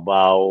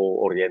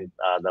 Davao,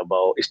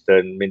 Davao,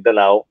 Eastern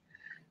Mindanao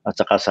at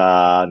saka sa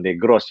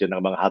Negros, yun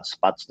ang mga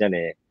hotspots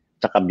niyan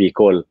saka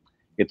Bicol.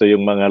 Ito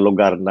yung mga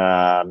lugar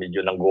na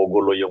medyo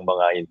nanggugulo yung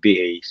mga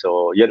NPA.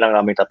 So, yun ang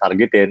aming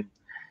tatargetin.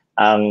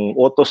 Ang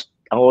utos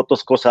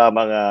ko sa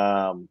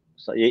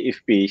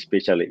AFP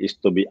especially is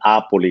to be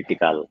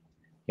apolitical.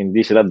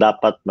 Hindi sila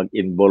dapat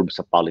mag-involve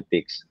sa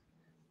politics.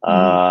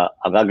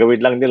 Ang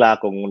gagawin lang nila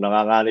kung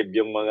nanganganib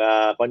yung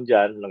mga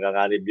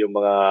nanganganib yung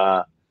mga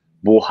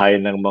buhay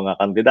ng mga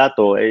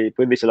kandidato,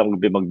 pwede silang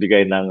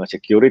magbigay ng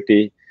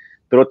security,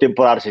 pero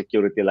temporary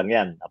security lang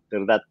yan.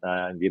 After that,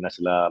 hindi na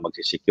sila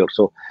magsisecure.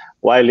 So,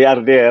 while they are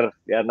there,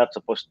 they are not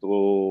supposed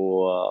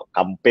to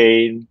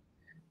campaign.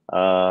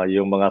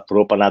 Yung mga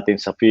tropa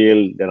natin sa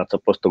field, they're not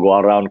supposed to go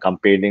around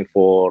campaigning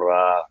for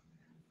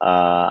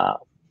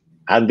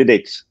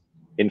candidates.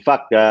 In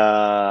fact,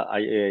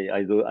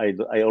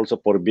 I also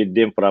forbid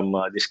them from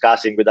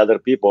discussing with other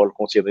people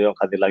kung sino yung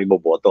kanilang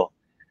iboboto.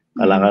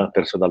 Kailangan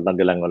personal na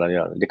nilang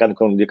yun. They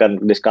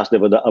can discuss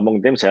them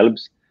among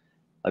themselves,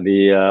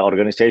 the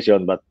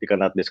organization, but they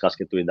cannot discuss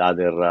it with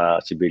other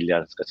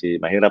civilians kasi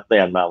mahirap na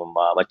yan,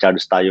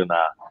 ma-charge tayo na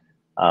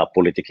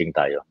politicking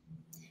tayo.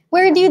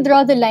 Where do you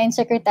draw the line,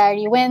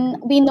 Secretary, when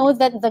we know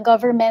that the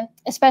government,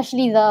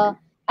 especially the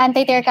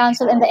Anti-Terror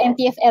Council and the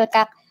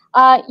NTF-ELCAC,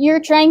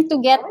 they're trying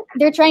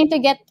to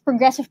get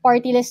progressive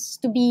party lists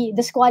to be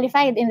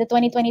disqualified in the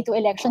 2022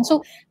 election.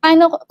 So,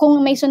 paano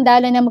kung may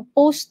sundalo na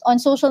mag-post on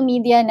social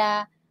media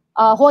na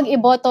huwag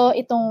iboto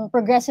itong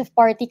progressive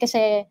party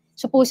kasi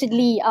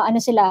supposedly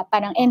sila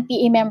parang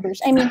NPA members?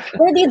 I mean,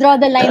 where do you draw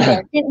the line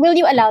there? Will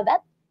you allow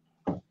that?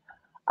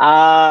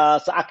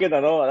 Sa akin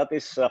that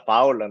is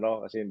foul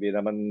kasi hindi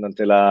naman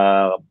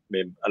sila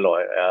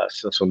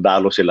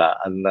sundalo sila,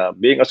 and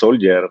being a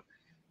soldier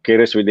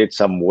carries with it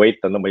some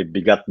weight, may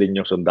bigat din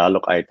yung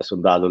sundalo kahit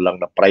sundalo lang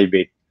na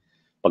private.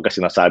 Pagka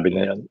sinasabi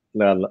na yan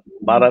na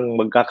parang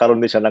magkakaroon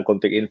din siya ng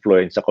konting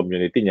influence sa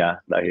community niya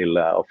dahil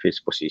of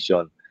his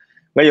position.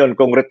 Ngayon,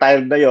 kung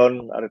retired na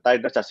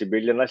siya,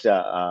 civilian na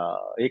siya,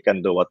 he can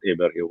do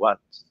whatever he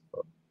wants.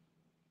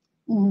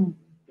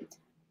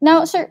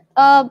 Now, sir,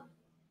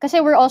 kasi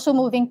we're also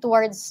moving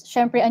towards,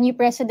 syempre, a new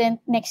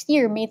president next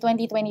year, May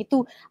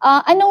 2022.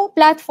 Anong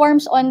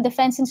platforms on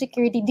defense and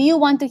security do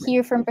you want to hear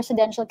from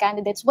presidential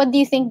candidates? What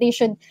do you think they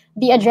should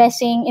be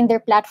addressing in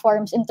their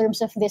platforms in terms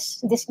of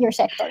this your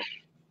sector?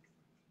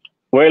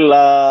 Well,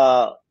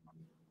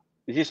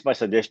 this is my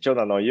suggestion.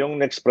 Yung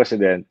next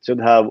president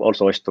should have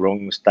also a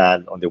strong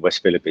stand on the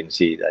West Philippine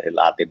Sea dahil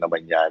atin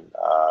naman yan.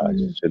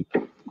 Should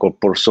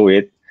pursue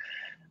it.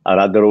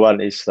 Another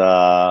one is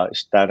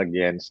stand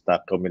against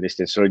the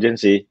communist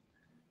insurgency.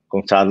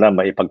 Kung sana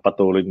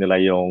maipagpatuloy nila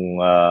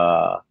yung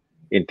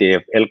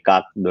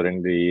NTF-ELCAC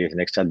during the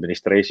next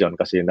administration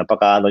kasi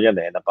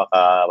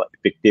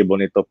napaka-epektibo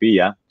nito,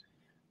 Pia.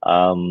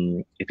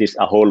 It is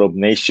a whole of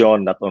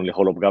nation, not only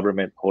whole of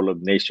government, whole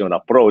of nation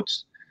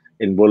approach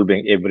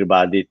involving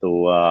everybody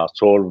to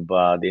solve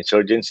the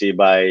insurgency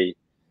by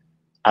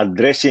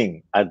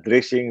addressing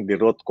the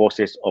root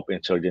causes of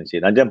insurgency.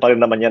 Nandiyan pa rin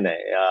naman yan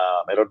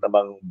meron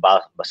namang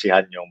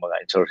basihan yung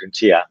mga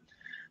insurgency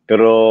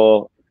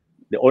pero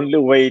the only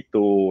way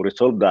to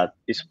resolve that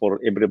is for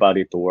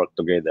everybody to work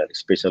together,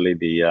 especially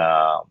the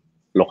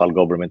local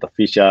government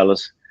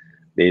officials,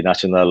 the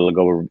national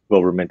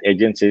government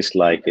agencies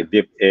like the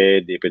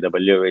DepEd, the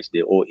PWH,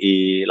 the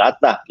OE, lahat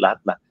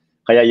na.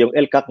 Kaya yung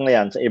ELCAC na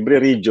yan, sa every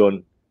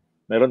region,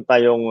 meron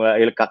tayong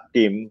ELCAC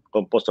team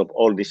composed of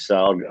all these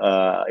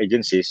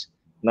agencies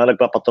na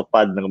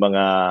nagpapatupad ng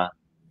mga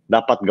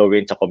dapat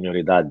gawin sa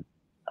komunidad.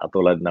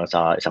 Tulad ng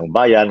sa isang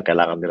bayan,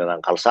 kailangan nila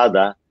ng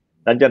kalsada,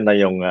 nandyan na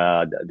yung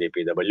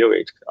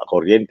DPWH,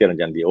 kuryente,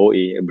 nandyan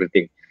DOE,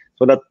 everything.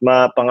 So that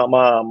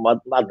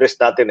ma-address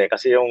natin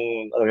kasi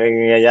yung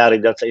nangyayari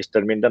dyan sa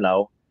Eastern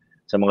Mindanao,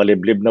 sa mga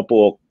liblib na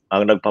puok,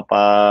 ang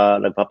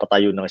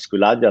nagpapatayo ng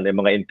eskwela dyan,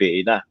 mga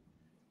NPA na.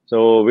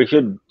 So we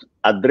should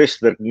address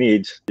their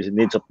needs, the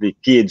needs of the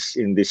kids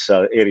in these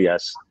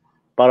areas,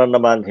 para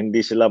naman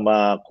hindi sila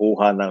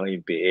makuha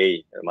ng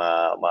NPA,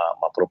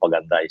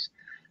 ma-propagandize.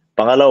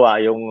 Pangalawa,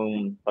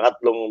 yung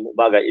pangatlong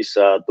bagay is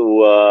to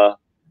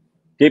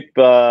keep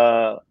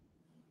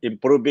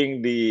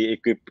improving the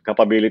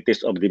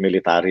capabilities of the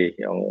military.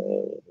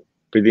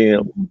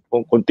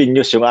 Kung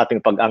continuous yung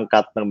ating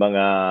pag-angkat ng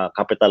mga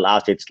capital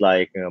assets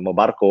like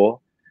barko,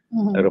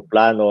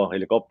 aeroplano,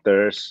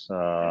 helicopters,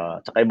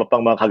 saka iba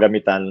pang mga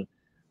kagamitan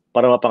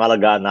para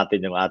mapangalagaan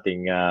natin yung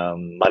ating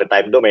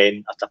maritime domain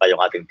at saka yung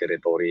ating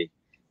territory.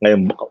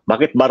 Ngayon,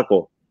 bakit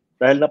barko?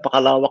 Dahil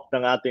napakalawak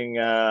ng ating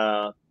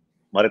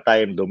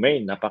maritime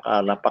domain,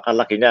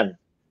 napakalaki niyan.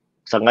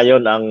 Sa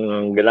ngayon, ang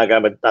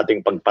ginagamit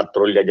nating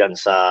pagpatrolya dyan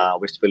sa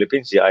West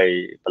Philippine Sea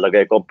ay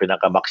palagay ko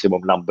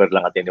pinaka-maximum number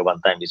lang at any one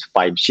time is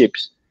 5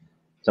 ships.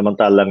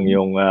 Samantalang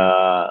yung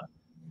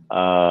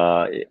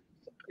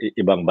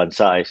ibang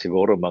bansa ay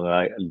siguro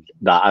mga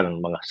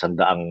mga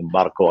sandaang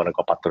barko ang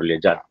nagpapatrolya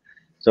dyan.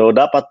 So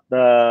dapat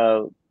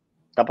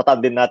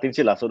tapatan din natin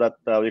sila so that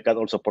we can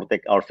also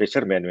protect our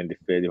fishermen when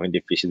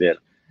they fish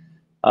there.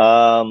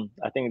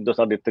 I think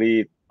those are the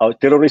three.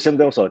 Terrorism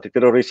din also.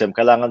 Terrorism,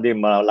 kailangan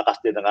din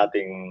malakas din ang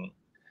ating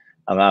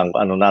ang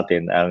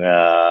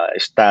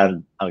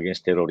stand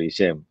against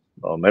terrorism.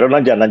 Meron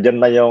na dyan,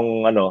 nandyan na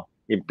yung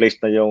in place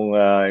na yung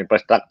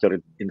infrastructure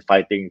in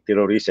fighting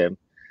terrorism.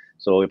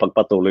 So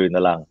ipagpatuloy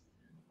na lang.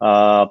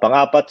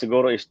 Pang-apat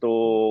siguro is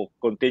to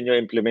continue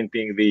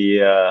implementing the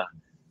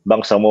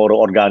Bangsamoro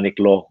Organic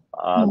Law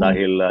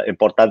dahil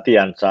importante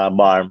yan sa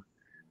BARM.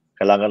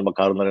 Kailangan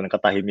magkaroon na rin ng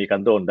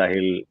katahimikan doon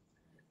dahil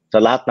sa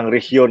lahat ng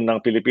rehiyon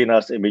ng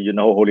Pilipinas, medyo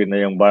nahuhuli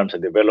na yung BARM sa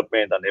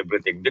development and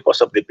everything because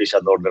of the peace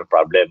and order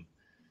problem.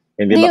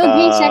 Do you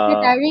agree,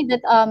 Secretary, that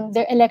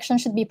their election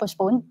should be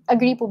postponed?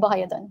 Agree po ba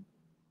kayo doon?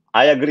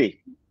 I agree.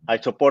 I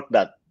support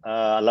that.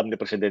 Alam ni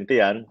Presidente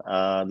yan.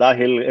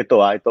 Dahil ito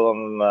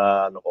ang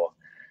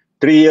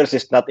 3 years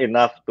is not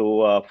enough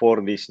for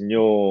these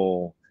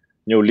new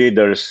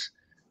leaders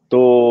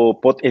to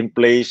put in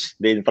place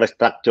the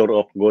infrastructure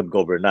of good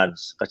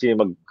governance. Kasi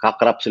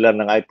magkakrap sila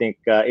ng I think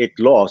 8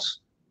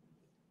 laws,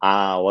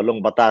 8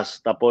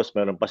 batas, tapos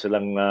meron pa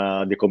silang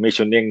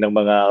decommissioning ng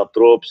mga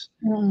troops.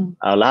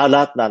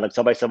 Lahat na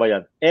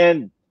nagsabay-sabayan.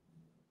 And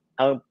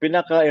ang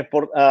pinaka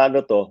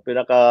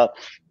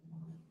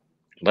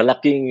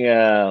malaking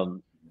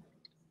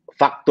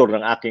factor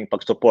ng aking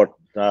pag-support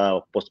sa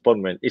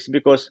postponement is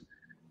because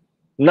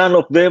none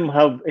of them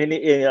have any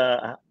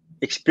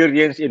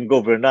experience in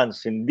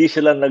governance. Hindi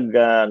sila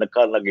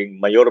naging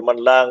mayor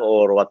man lang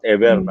or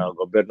whatever, na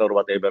governor,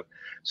 whatever.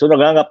 So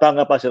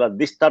nagangapa sila.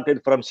 This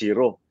started from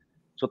zero.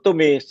 So to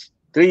me,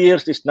 3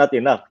 years is not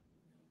enough.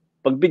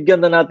 Pagbigyan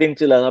na natin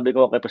sila, sabi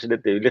ko kay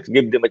Presidente, let's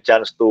give them a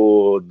chance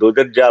to do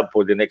their job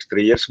for the next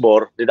 3 years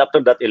more. Then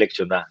after that,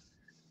 election na.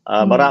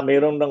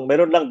 Meron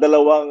lang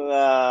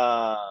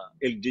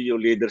 2 LGU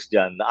leaders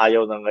dyan na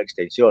ayaw ng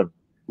extension.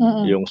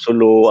 Yung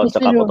Sulu at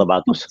saka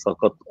Cotabato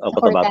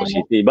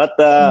City. But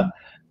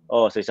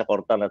si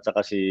Sacortan at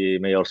saka si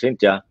Mayor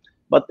Cynthia.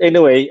 But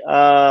anyway,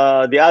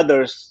 the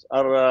others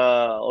are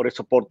already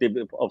supportive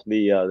of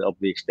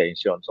the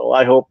extension. So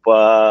I hope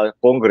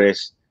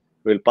Congress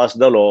will pass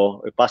a law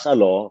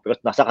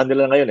because nasa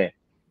kanila ngayon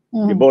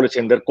The ball is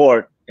in their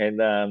court,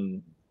 and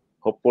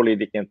hopefully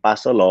they can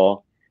pass a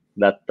law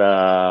that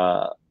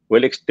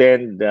will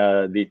extend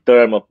the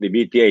term of the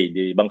BTA,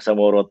 the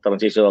Bangsamoro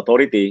Transition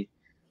Authority,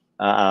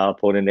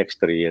 for the next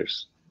 3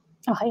 years.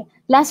 Okay.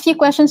 Last few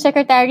questions,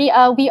 Secretary.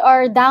 We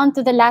are down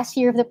to the last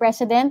year of the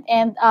president,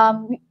 and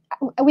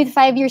with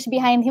 5 years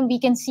behind him, we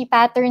can see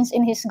patterns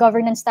in his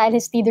governance style,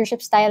 his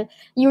leadership style.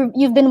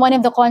 You've been one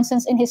of the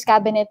constants in his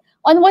cabinet.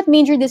 On what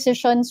major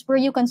decisions were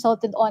you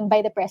consulted on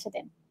by the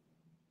president?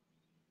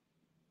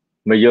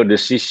 Major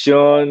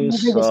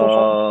decisions, Major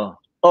decision.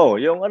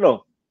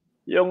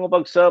 yung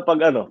pag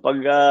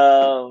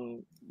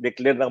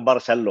declare ng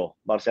martial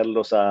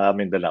law sa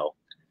Mindanao.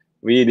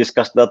 We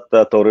discussed that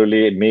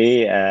thoroughly,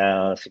 me,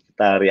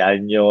 Secretary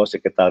Anyo,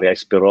 Secretary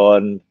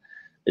Esperon,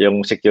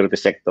 yung security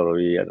sector.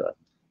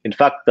 In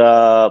fact,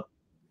 for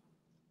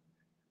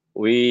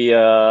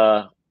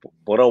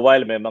a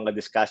while may mga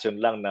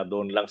discussion lang na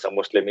doon lang sa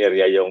Muslim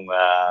area yung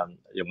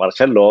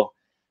martial law,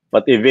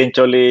 but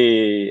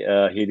eventually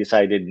he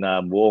decided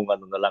na buong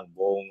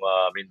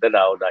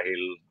Mindanao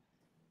dahil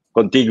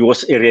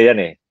contiguous area yan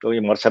eh. Kung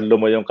yung martial law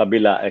mo yung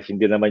kabila,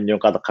 hindi naman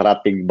yung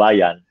karatig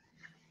bayan,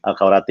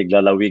 karatig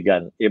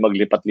lalawigan,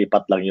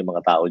 maglipat-lipat lang yung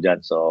mga tao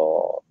dyan.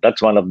 So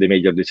that's one of the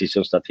major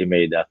decisions that he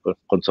made,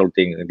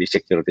 consulting the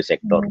security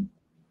sector.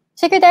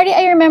 Secretary,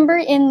 I remember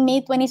in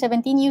May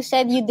 2017, you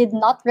said you did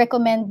not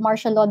recommend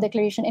martial law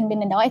declaration in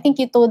Mindanao. I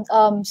think you told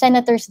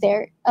senators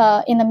there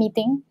in a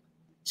meeting.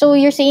 So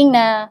you're saying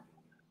na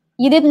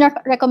you didn't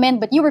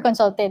recommend, but you were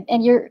consulted,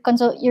 and your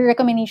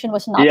recommendation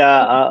was not.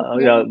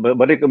 Yeah,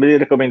 but the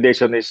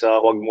recommendation is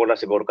wag muna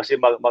siguro kasi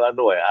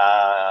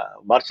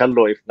martial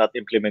law if not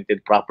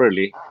implemented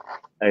properly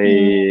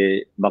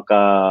ay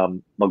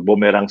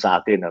mag-boomerang sa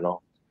atin,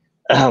 ano.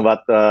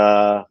 But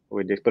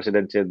when the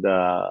president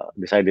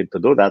decided to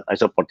do that, I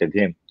supported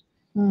him.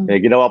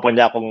 Ginawa pa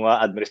niya akong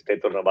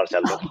administrator ng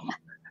martial law.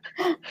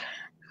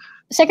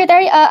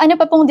 Secretary, ano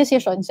pa pong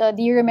decisions?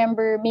 Do you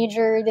remember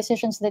major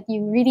decisions that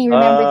you really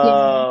remembered him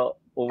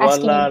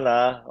asking?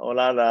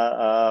 Wala na.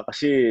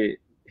 Kasi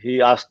he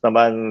asked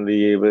naman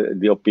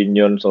the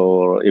opinions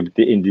or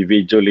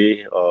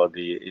individually or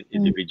the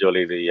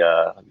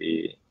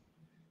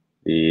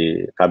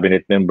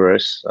cabinet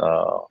members.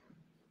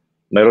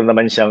 Meron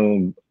naman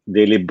siyang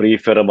daily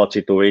briefer about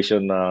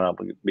situation na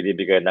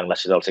binibigay ng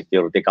National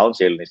Security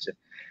Council,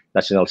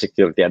 National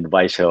Security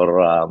Advisor,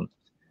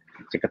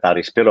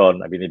 Secretary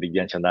Esperon,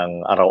 binibigyan siya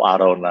ng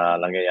araw-araw na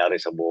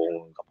nangyayari sa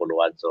buong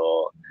kapuluan.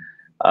 So,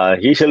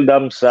 he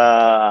seldom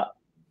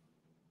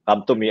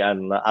come to me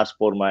and ask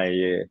for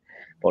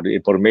the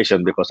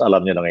information because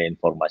alam niya na ngayon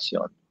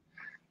informasyon.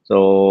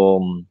 So,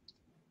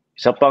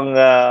 isa pang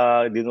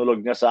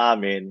dinulog niya sa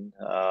amin,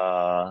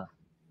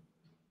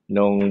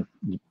 noong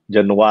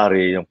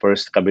January, yung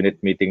first cabinet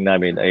meeting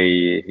namin,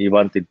 ay he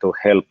wanted to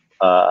help,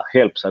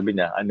 sabi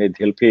niya, I need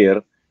help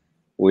here,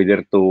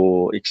 whether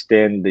to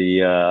extend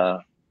the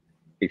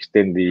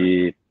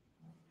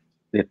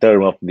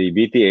term of the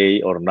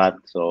BTA or not.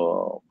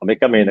 So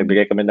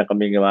nagbigay kami ng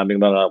aming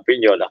mga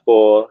opinion.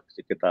 Ako,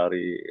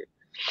 Secretary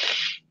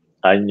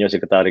Anyo,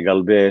 Secretary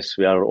Galvez,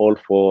 we were all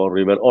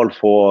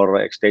for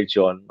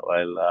extension,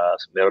 while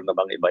meron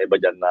namang iba-iba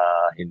dyan na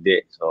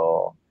hindi.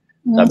 So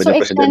sabi ng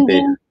Presidente,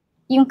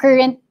 yung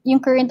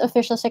current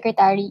official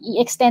secretary,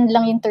 i-extend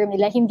lang yung term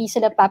nila, hindi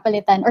sila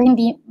papalitan or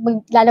hindi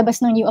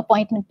maglalabas ng new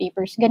appointment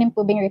papers. Ganun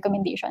po ba yung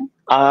recommendation?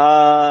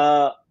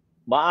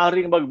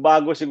 Maaring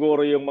magbago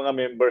siguro yung mga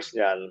members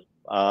niyan.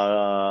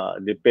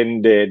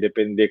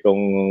 Depende kung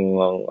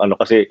ano,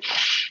 kasi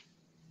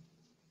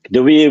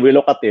the way we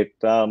look at it,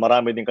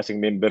 marami din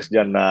kasing members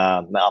diyan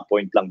na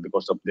appoint lang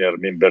because of their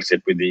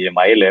membership with the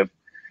MILF,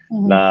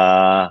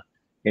 na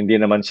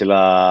hindi naman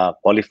sila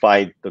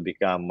qualified to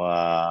become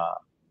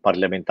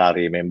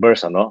parliamentary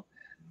members, ano.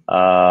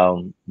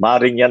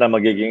 Maaring yan na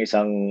magiging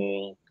isang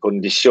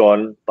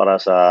kondisyon para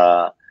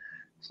sa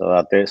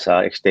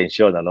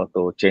extension, ano,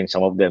 to change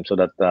some of them so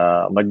that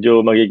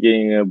medyo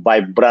magiging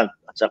vibrant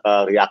at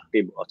saka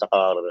reactive at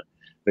saka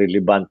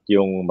relevant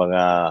yung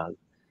mga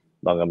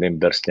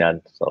members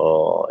niyan.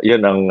 So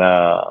yun ang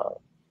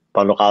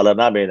panukala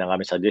namin, ang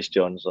aming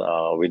suggestions.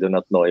 We do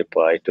not know if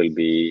it will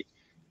be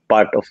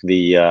part of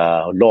the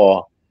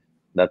law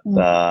that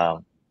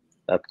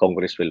that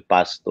Congress will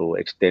pass to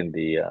extend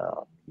the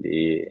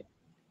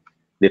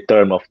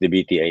term of the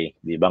BTA,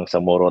 the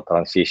Bangsamoro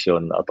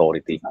Transition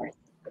Authority.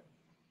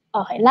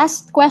 Okay,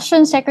 last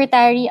question,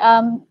 Secretary.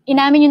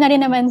 Inamin nyo na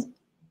rin naman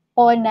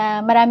po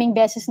na maraming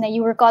beses na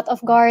you were caught off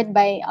guard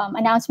by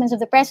announcements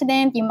of the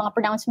President, yung mga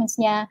pronouncements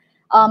niya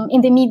in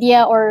the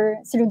media or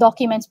through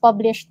documents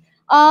published.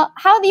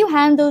 How do you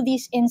handle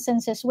these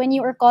instances when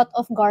you are caught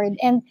off guard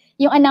and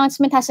yung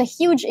announcement has a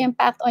huge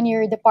impact on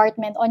your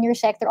department, on your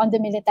sector, on the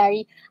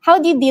military?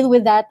 How do you deal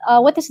with that?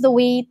 What is the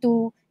way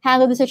to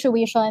handle the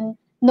situation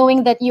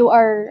knowing that you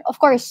are, of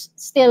course,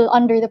 still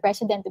under the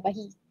President, diba?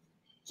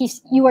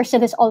 You are still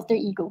his alter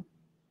ego.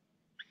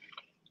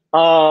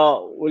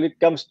 When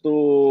it comes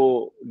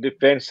to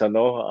defense,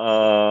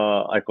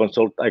 I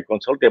consult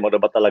him ano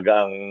ba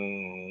talaga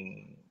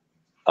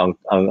ang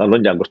ano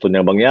niya, gusto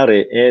niya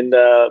mangyari, and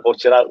kung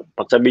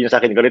pag sabihin niya sa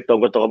akin ganito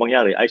gusto ko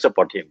mangyari, I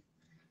support him.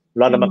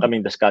 Wala naman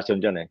kaming discussion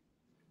dyan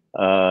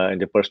in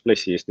the first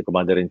place, he is the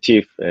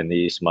commander-in-chief and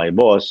he is my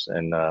boss,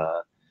 and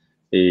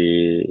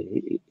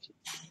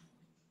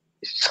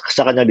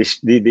sa kanya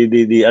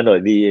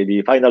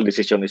the final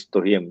decision is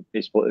to him,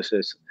 is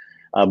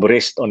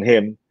based on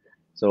him.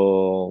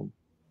 So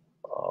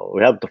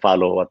we have to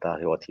follow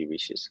what he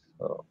wishes.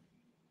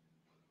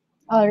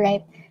 All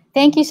right.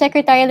 Thank you,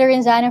 Secretary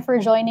Lorenzana, for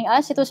joining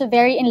us. It was a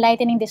very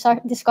enlightening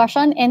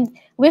discussion, and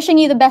wishing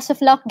you the best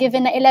of luck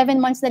given na 11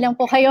 months na lang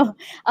po kayo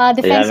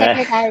Defense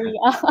Secretary.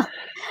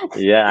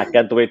 Yeah, I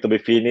can't wait to be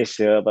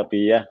finished,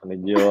 Papia.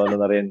 Medyo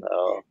na rin,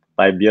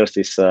 5 years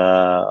is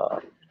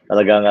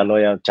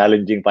talagang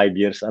challenging 5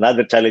 years.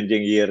 Another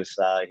challenging years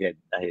ahead.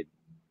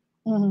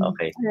 Mm-hmm.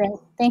 Okay. All right.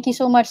 Thank you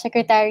so much,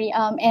 Secretary.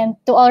 And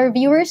to all our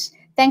viewers,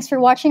 thanks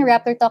for watching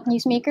Rappler Talk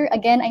Newsmaker.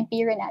 Again, I'm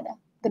Pia Renada.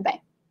 Goodbye.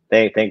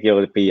 Thank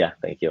you, Pia.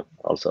 Thank you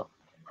also.